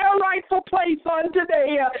take their rightful place on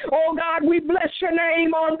today. Oh God, we bless your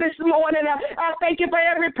name on this morning. I thank you for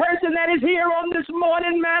every person that is here on this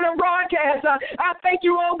morning Manna broadcast. I thank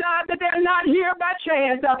you, oh God, that they're not here by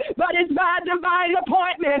chance, but it's by divine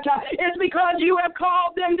appointment. It's because you have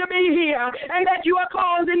called them to be here and that you are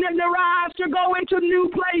causing them to rise to go into new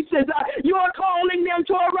places. You are calling them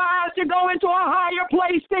to arise to go into a higher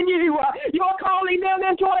place than you. You are calling them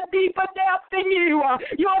into a deeper depth than you.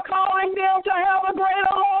 You are calling them to have a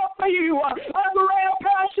greater love for you, a greater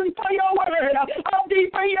passion for your word, a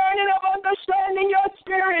deeper yearning of understanding your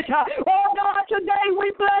spirit. Oh God, today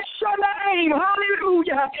we bless your name.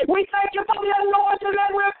 Hallelujah. We thank you for the anointing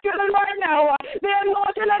that we're feeling right now, the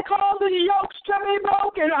anointing that causes yokes to be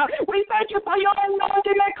broken. We thank you for your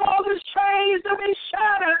anointing that causes chains to be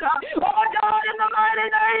shattered. Oh God, in the mighty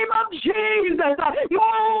name of Jesus,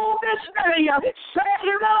 move this day,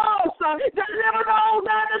 save us, deliver those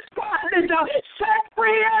that are spotted, set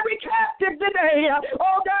free every captive today.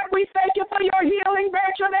 Oh God, we thank you for your healing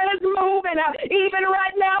virtue that is moving, even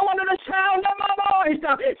right now under the sound of my voice.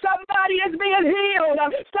 Somebody is being healed,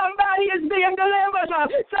 somebody is being delivered,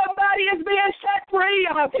 somebody is being set free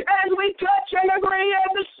as we touch and agree in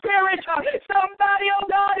the Spirit. Somebody, oh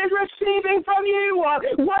God, is receiving from you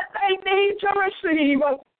what they need to receive.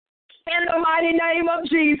 In the mighty name of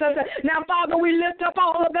Jesus. Now, Father, we lift up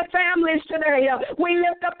all of the families today. We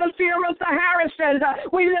lift up the Fearers, the Harrisons.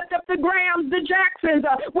 We lift up the Grahams, the Jacksons.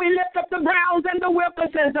 We lift up the Browns and the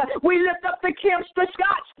Wilkersons. We lift up the Kemps, the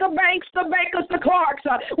Scotts, the Banks, the Bakers, the Clarks.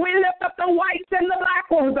 We lift up the Whites and the Black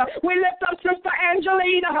ones. We lift up Sister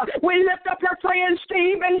Angelina. We lift up her friends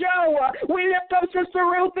Steve and Joe. We lift up Sister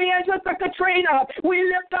Ruthie and Sister Katrina. We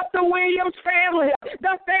lift up the Williams family,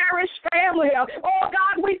 the Ferris family. Oh,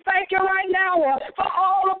 God, we thank you right now for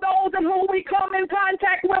all of those in whom we come in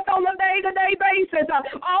contact with on a day-to-day basis,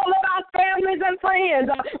 all of our families and friends,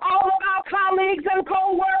 all of our colleagues and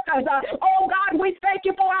co-workers. Oh, God, we thank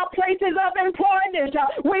you for our places of employment.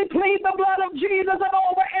 We plead the blood of Jesus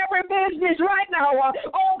over every business right now.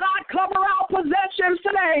 Oh, God, cover our possessions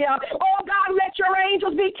today. Oh, God, let your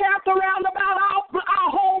angels be camped around about our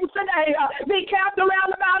homes today. Be camped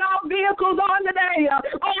around about our vehicles on today.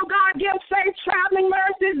 Oh, God, give safe traveling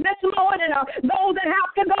mercies this morning. Those that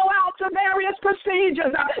have to go out to various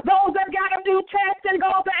procedures, those that got to do tests and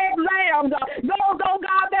go to exams, those, oh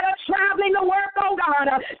God, that are traveling to work, oh God,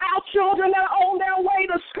 our children that are on their way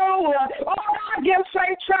to school. Oh God, give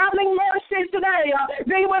safe traveling mercies today.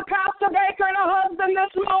 Be with Pastor Baker and her husband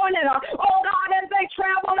this morning. Oh God, as they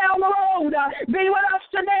travel down the road, be with us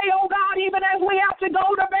today, oh God, even as we have to go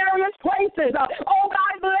to various places. Oh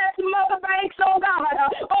God, bless Mother Banks, oh God.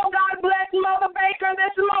 Oh God, bless Mother Baker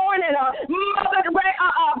this morning. Mother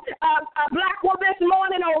Blackwell this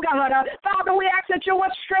morning, oh God. Father, we ask that you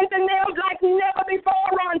would strengthen them like never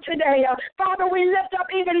before on today. Father, we lift up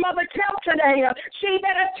even Mother Kemp today. She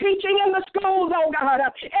that is teaching teaching in the schools, oh God.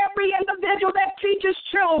 Every individual that teaches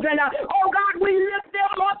children, oh God, we lift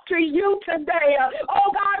them up to you today. Oh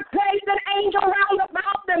God, place an angel round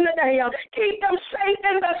about them today. Keep them safe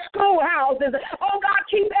in the schoolhouses. Oh God,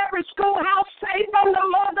 keep every schoolhouse safe from the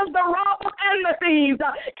mothers, the robbers, and the thieves.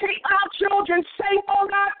 Keep our children safe, oh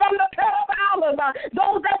God, from the pedophiles,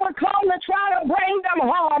 those that would come to try to bring them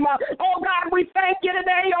harm. Oh God, we thank you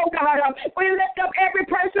today, oh God. We lift up every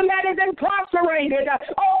person that is incarcerated.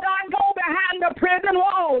 Oh God, go behind the prison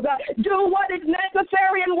walls. Do what is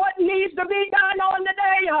necessary and what needs to be done on the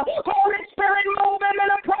day. Holy Spirit, move them in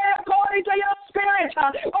a prayer according to your spirit.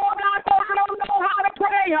 Oh God, I don't know how to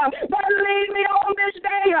pray, but lead me on this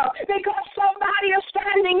day because somebody is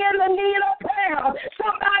standing in the need of prayer.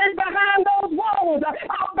 Somebody's behind those walls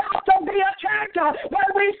about to be attacked. But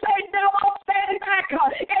we say, devil, stand back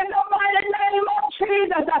in the mighty name of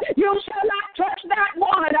Jesus. You shall not touch that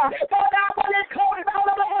one, for that one is covered by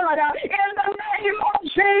the blood. In the name of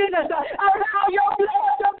Jesus, allow your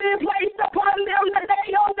blood to be placed upon them today,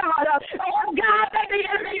 oh God. Oh God, that the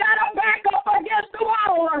enemy got to back up against the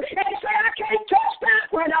wall and say, I can't touch that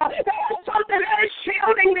one. There's something that is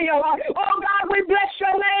shielding me. Oh God, we bless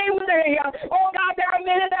your name today. Oh God, there are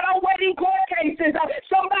many that are waiting court cases.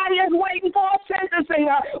 Somebody is waiting for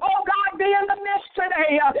sentencing. Oh God, be in the midst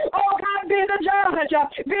today. Oh God, be the judge.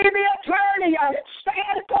 Be the attorney.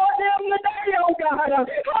 Stand for them today, oh God.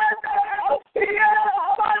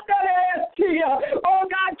 Oh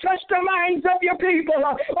God, touch the minds of your people.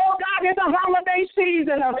 Oh God, in the holiday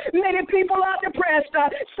season, many people are depressed.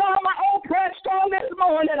 Some are oppressed on this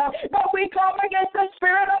morning. But we come against the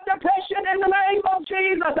spirit of depression in the name of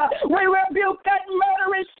Jesus. We rebuke that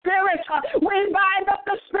murderous spirit. We bind up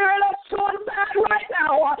the spirit of suicide right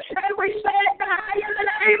now. And we stand by in the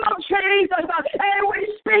name of Jesus. And we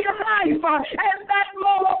speak life. And that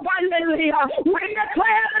more abundantly. We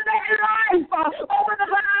declare today life over the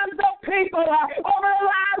lives of people. Over the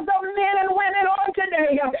lives of men and women on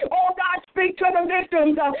today. Oh God, speak to the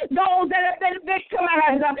victims. Those that have been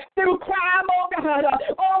victimized through crime, oh God.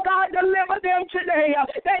 Oh God, deliver them today.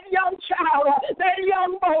 That young child, that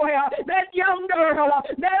young boy, that young girl,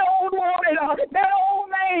 that old woman, that old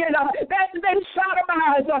man that's been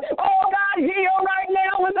sodomized. Oh God, heal right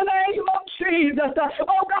now in the name of Jesus.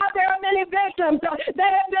 Oh God, there are many victims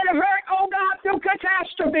that have been hurt, oh God, through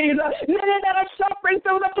catastrophes. Many that are suffering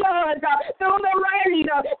through the flood, through the rain,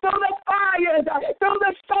 through the fires, through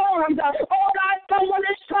the storms. Oh God, someone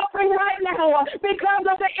is suffering right now because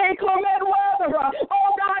of the inclement weather. Oh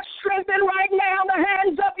God, strengthen right now the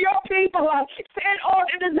hands of your people. Send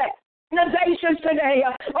organizations today.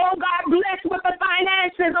 Oh God, bless with the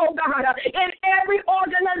finances, oh God, in every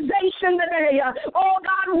organization today. Oh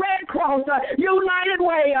God, Red Cross, United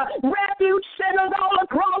Way, refuge centers all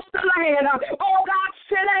across the land. Oh God,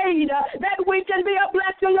 send aid that we can be a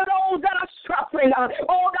blessing to those that are suffering.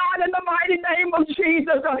 Oh God, in the mighty name of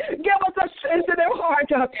Jesus, give us a sensitive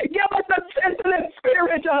heart. Give us a sensitive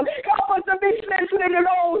spirit. Help us to be sensitive to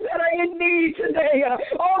those that are in need today.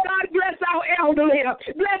 Oh God, bless our elderly.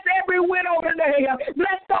 Bless every widow today.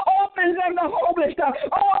 Bless the orphans and the homeless.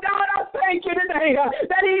 Oh God, I thank you today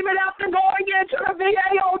that even after going into the VA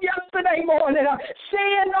on yesterday morning,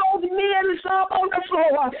 seeing those men, some on the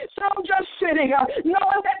floor, some just sitting,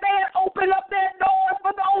 knowing that they had opened up their doors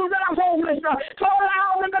for those that are homeless, to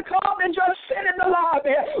allow them to come and just sit in the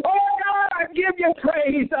lobby. Oh God, I give you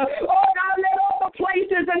praise. Oh God, let all the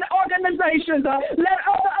places and organizations, let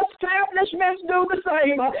other establishments do the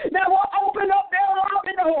same. That will open up their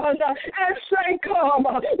lobby doors and say, come,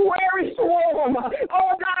 where is warm?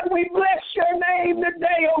 Oh God, we bless your name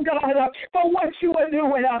today, oh God, for what you are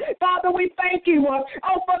doing. Father, we thank you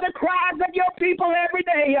for the cries of your people every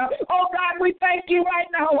day. Oh God, we thank you right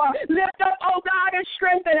now. Lift up, oh God, and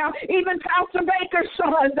strengthen even Pastor Baker's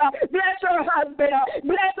sons. Bless her husband.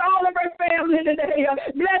 Bless all of her family today.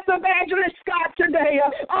 Bless Evangelist Scott today.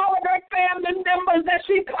 All of her family members that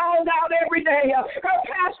she calls out every day. Her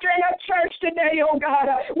pastor and her church today, oh God.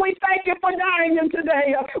 We thank you for Diamond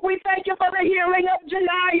today. We thank you for the healing of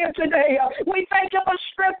Janiyah today. We thank you for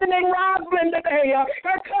strengthening Rosalind today.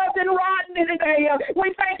 Her cousin Rodney today.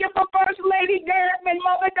 We thank you for First Lady Garrett and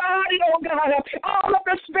Mother Dottie, oh God. All of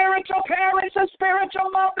the spiritual parents and spiritual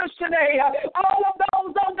mothers today. All of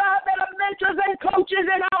those, oh God, that are mentors and coaches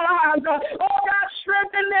in our lives. Oh God,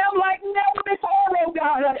 strengthen them like never before, oh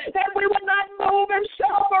God. That we would not move in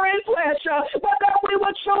self or in flesh, but that we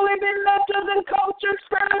would truly be mentors and coaches,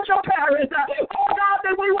 spiritual parents. Oh God,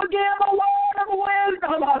 that we will give a word of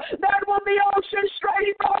wisdom that will be ocean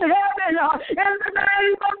straight from heaven in the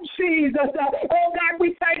name of Jesus. Oh God,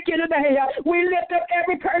 we thank you today. We lift up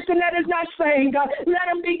every person that is not saved. Let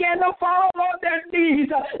them begin to fall on their knees.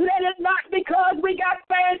 Let it not because we got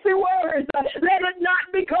fancy words. Let it not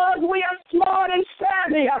because we are smart and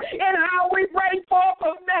savvy in how we bring forth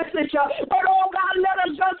a message. But, oh God, let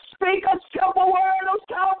us just speak a simple word of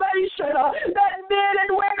salvation that men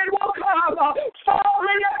and women will come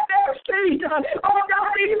falling at their feet. Oh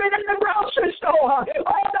God, even in the grocery store.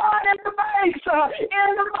 Oh God, in the banks, in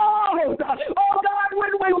the malls. Oh God,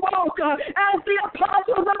 when we walk as the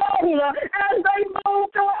apostles of old, as they move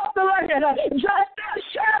throughout the land, just as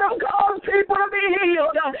shadow caused people to be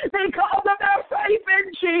healed because of their faith in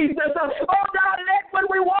Jesus. Oh God, let when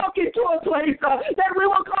we walk into a place that we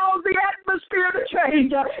will cause the atmosphere to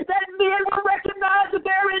change, that men will recognize that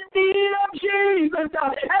they're in need of Jesus,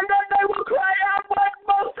 and that they will cry out, what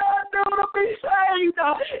must I do to be saved?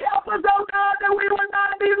 Help us, oh God, that we will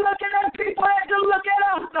not be looking at people as to look at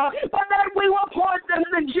us, but that we will point them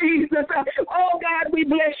to Jesus. Oh God, we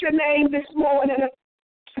bless your name this morning.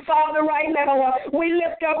 Father, right now, we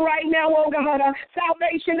lift up right now, oh God,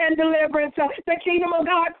 salvation and deliverance, the Kingdom of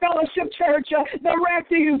God Fellowship Church, the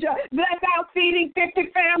Refuge, Bless Out Feeding 50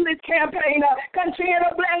 Families campaign, continue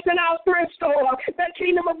to bless in our thrift store, the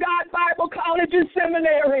Kingdom of God Bible College and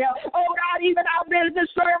Seminary, oh God, even our business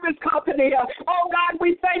service company. Oh God,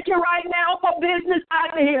 we thank you right now for business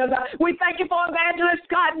ideas. We thank you for Evangelist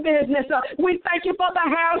Scott business. We thank you for the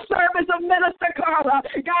house service of Minister Carla.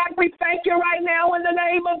 God, we thank you right now in the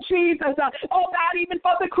name of Jesus. Oh God, even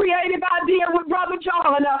for the creative idea with Brother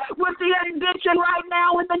John, with the invention right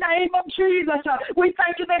now in the name of Jesus. We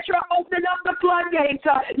thank you that you're opening up the floodgates.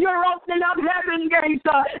 You're opening up heaven gates,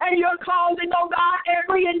 and you're causing, oh God,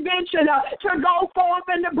 every invention to go forth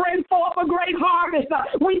and to bring forth a great harvest.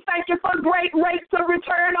 We thank you for great rates of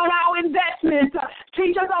return on our investments.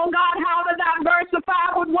 Teach us, oh God, how to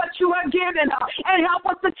diversify with what you are giving, and help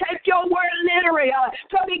us to take your word literally,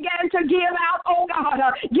 to begin to give out, oh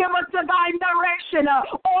God. Give us divine direction.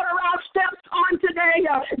 Order our steps on today.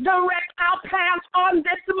 Direct our paths on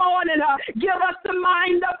this morning. Give us the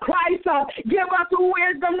mind of Christ. Give us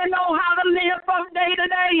wisdom to know how to live from day to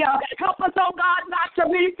day. Help us, oh God, not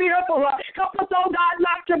to be fearful. Help us, oh God,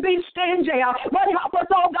 not to be stingy. But help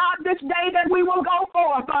us, oh God, this day that we will go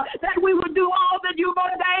forth, that we will do all that you've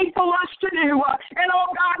ordained for us to do. And,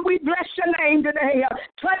 oh God, we bless your name today.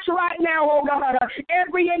 Touch right now, oh God,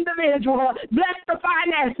 every individual. Bless the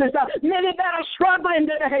finances, many that are struggling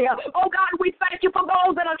today. Oh God, we thank you for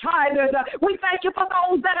those that are tithers. We thank you for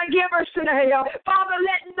those that are givers today. Father,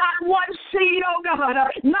 let not one seed, oh God,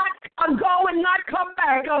 not go and not come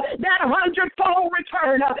back. That 100-fold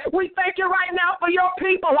return. We thank you right now for your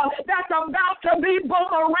people that's about to be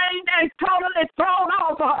boomeranged and totally thrown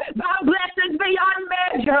off by blessings beyond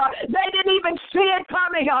measure. They didn't even see it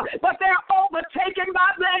coming, but they're overtaken by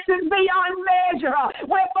blessings beyond measure.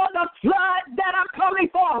 Wherefore the flood that are coming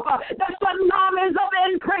forth, the tsunamis of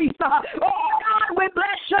increase. Oh God, we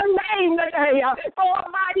bless your name today for a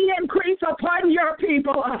mighty increase upon your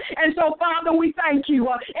people. And so, Father, we thank you.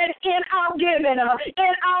 And in our giving,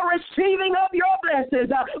 in our receiving of your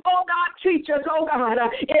blessings, oh God, teach us, oh God,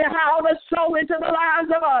 in how to sow into the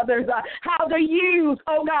lives of others, how to use,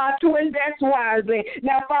 oh God, to invest wisely.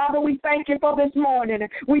 Now, Father, we thank you for this morning.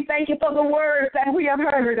 We thank you for the words that we have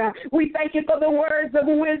heard. We thank you for the words of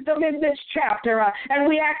wisdom in this chapter. And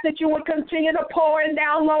we ask that you would continue to pour and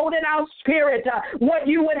download in our spirit what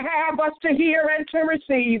you would have us to hear and to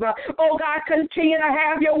receive. Oh God, continue to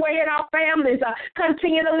have your way in our families.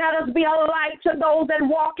 Continue to let us be a light to those that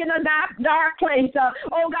walk in a dark place.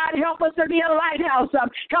 Oh God, help us to be a lighthouse.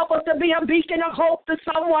 Help us to be a beacon of hope to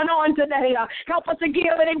someone on today. Help us to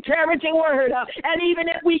give an encouraging word. And even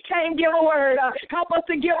if we can't give a word, help us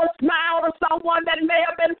to give a smile to someone that may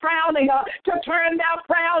have been frowning, to turn that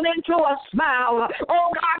frown into a smile. Oh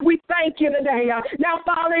God, we thank you today. Now,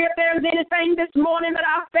 Father, if there's anything this morning that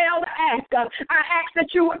I failed to ask, I ask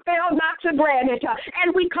that you would fail not to grant it.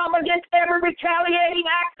 And we come against every retaliating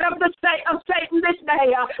act of Satan this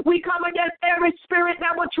day. We come against every spirit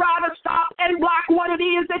that will try to stop and block what it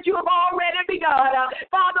is that you have already begun.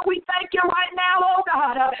 Father, we thank you right now, oh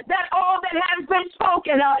God, that all that has been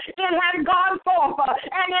spoken, it has gone forth,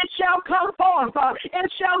 and it shall come forth. It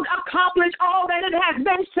shall accomplish all that it has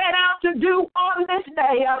been set out to do on this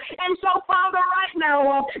day. And so, Father, right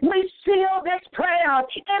now, we seal this prayer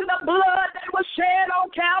in the blood that was shed on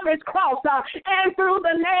Calvary's cross, and through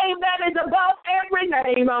the name that is above every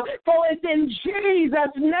name. For it's in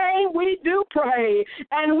Jesus' name we do pray.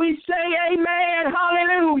 And we say amen.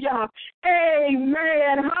 Hallelujah.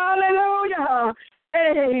 Amen. Hallelujah.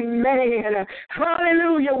 Amen.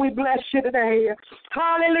 Hallelujah. We bless you today.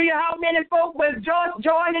 Hallelujah. How many folk was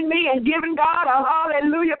joining me and giving God a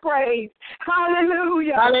hallelujah praise?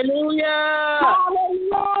 Hallelujah. Hallelujah.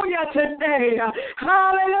 Hallelujah today.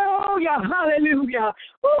 Hallelujah. Hallelujah.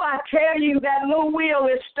 Oh, I tell you, that little wheel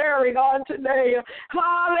is stirring on today.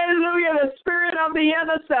 Hallelujah. The spirit of the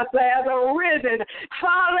intercessor has arisen.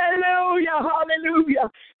 Hallelujah. Hallelujah.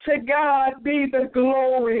 To God be the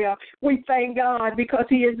glory. We thank God because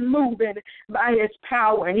he is moving by his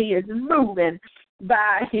power and he is moving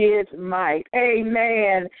by his might.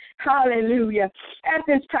 Amen. Hallelujah. At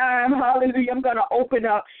this time, hallelujah, I'm going to open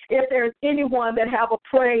up. If there's anyone that have a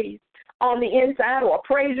praise on the inside or a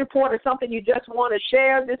praise report or something you just want to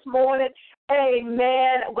share this morning,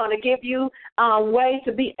 amen, I'm going to give you a way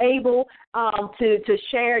to be able to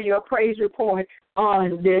share your praise report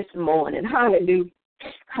on this morning. Hallelujah.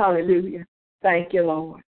 Hallelujah. Thank you,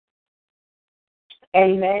 Lord.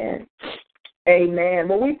 Amen. Amen.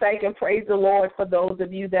 Well, we thank and praise the Lord for those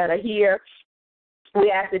of you that are here. We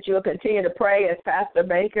ask that you'll continue to pray as Pastor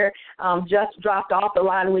Baker just dropped off the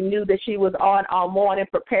line. We knew that she was on all morning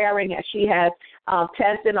preparing as she has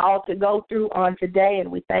testing all to go through on today. And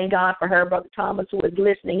we thank God for her, Brother Thomas, who is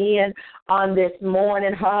listening in on this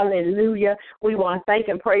morning. Hallelujah. We want to thank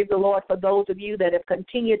and praise the Lord for those of you that have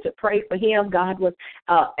continued to pray for him. God was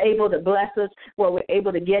able to bless us where we're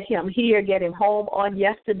able to get him here, get him home on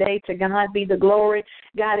yesterday. To God be the glory.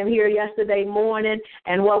 Got him here yesterday morning.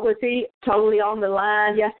 And what was he? Totally on the line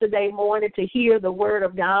yesterday morning to hear the word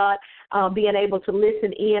of God, being able to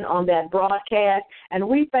listen in on that broadcast. And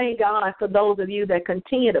we thank God for those of you that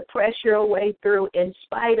continue to press your way through in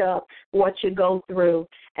spite of what you go through.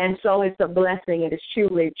 And so it's a blessing. It is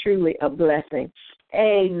truly, truly a blessing.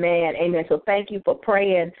 Amen. Amen. So thank you for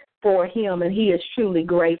praying for him, and he is truly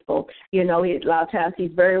grateful. You know, a lot of times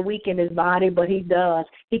he's very weak in his body, but he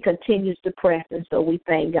continues to press, and so we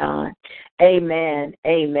thank God. Amen.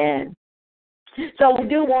 Amen. So we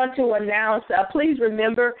do want to announce, please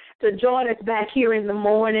remember to join us back here in the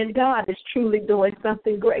morning. God is truly doing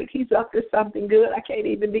something great. He's up to something good. I can't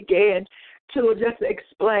even begin to just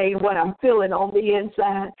explain what I'm feeling on the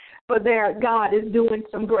inside. But there, God is doing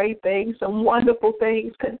some great things, some wonderful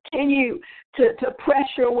things. Continue to press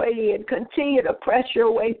your way in. Continue to press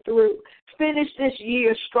your way through. Finish this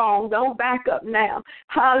year strong. Don't back up now.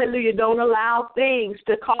 Hallelujah. Don't allow things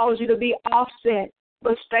to cause you to be offset,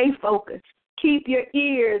 but stay focused. Keep your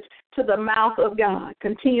ears to the mouth of God.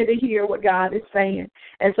 Continue to hear what God is saying.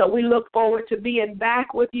 And so we look forward to being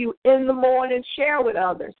back with you in the morning. Share with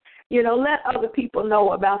others. You know, let other people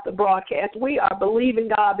know about the broadcast. We are believing,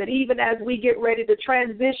 God, that even as we get ready to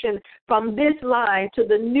transition from this line to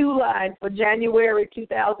the new line for January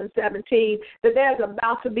 2017, that there's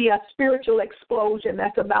about to be a spiritual explosion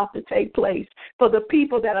that's about to take place for the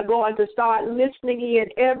people that are going to start listening in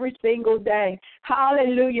every single day.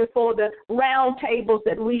 Hallelujah, for the round tables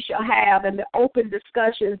that we shall have and the open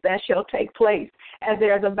discussions that shall take place as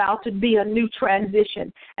there's about to be a new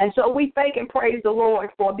transition. And so we thank and praise the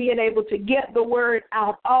Lord for being able to get the word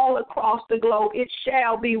out all across the globe. It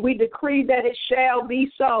shall be. We decree that it shall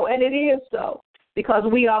be so, and it is so, because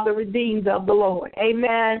we are the redeemed of the Lord.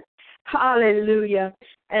 Amen. Hallelujah.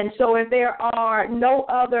 And so if there are no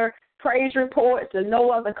other praise reports and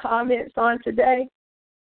no other comments on today,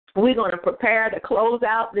 we're going to prepare to close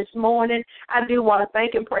out this morning. I do want to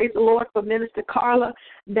thank and praise the Lord for Minister Carla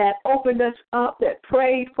that opened us up, that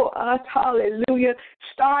prayed for us. Hallelujah.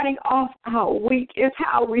 Starting off our week is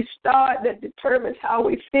how we start, that determines how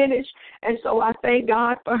we finish. And so I thank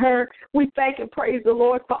God for her. We thank and praise the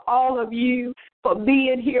Lord for all of you for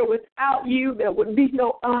being here. Without you, there would be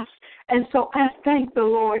no us. And so I thank the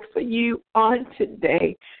Lord for you on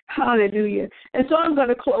today. Hallelujah. And so I'm going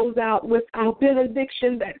to close out with our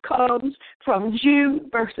benediction that comes from Jude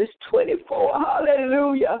verses 24.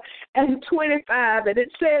 Hallelujah. And 25. And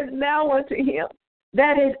it says, now unto him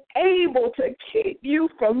that is able to keep you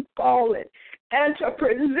from falling and to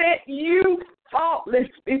present you faultless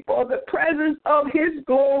before the presence of his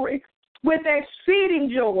glory with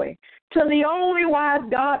exceeding joy, to the only wise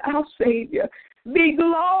God, our Savior, be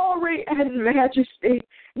glory and majesty,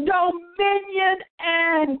 dominion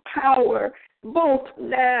and power, both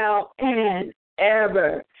now and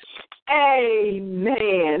ever.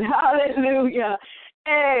 Amen. Hallelujah.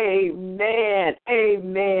 Amen.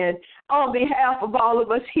 Amen. On behalf of all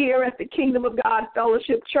of us here at the Kingdom of God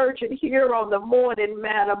Fellowship Church and here on the Morning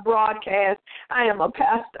Manna broadcast, I am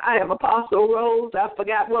Apostle Rose. I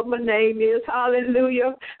forgot what my name is.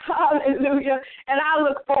 Hallelujah. Hallelujah. And I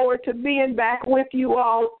look forward to being back with you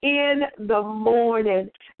all in the morning.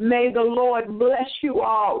 May the Lord bless you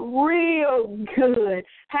all real good.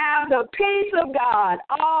 Have the peace of God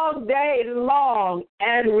all day long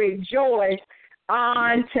and rejoice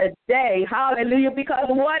on today. Hallelujah. Because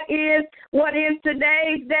what is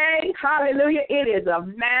today's day? Hallelujah. It is a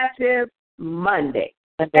massive Monday.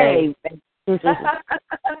 Amen. Amen.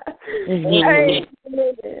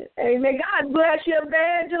 Amen. God bless you,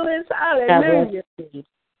 evangelist. Hallelujah.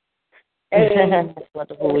 Amen.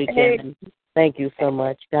 Wonderful weekend. Thank you so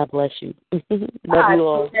much. God bless you. Love you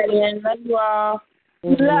all. Love you all.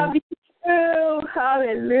 Love you too.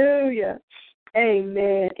 Hallelujah.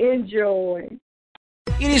 Amen. Enjoy.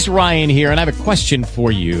 It is Ryan here, and I have a question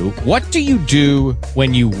for you. What do you do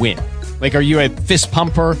when you win? Like, are you a fist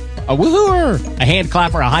pumper, a woo-hooer, a hand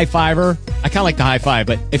clapper, a high fiver? I kind of like the high five,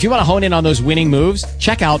 but if you want to hone in on those winning moves,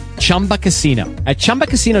 check out Chumba Casino. At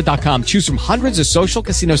ChumbaCasino.com, choose from hundreds of social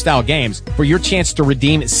casino-style games for your chance to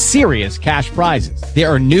redeem serious cash prizes. There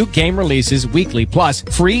are new game releases weekly, plus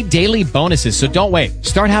free daily bonuses, so don't wait.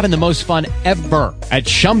 Start having the most fun ever at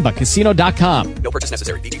ChumbaCasino.com. No purchase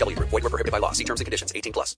necessary. VGW. Void where prohibited by law. See terms and conditions. 18+.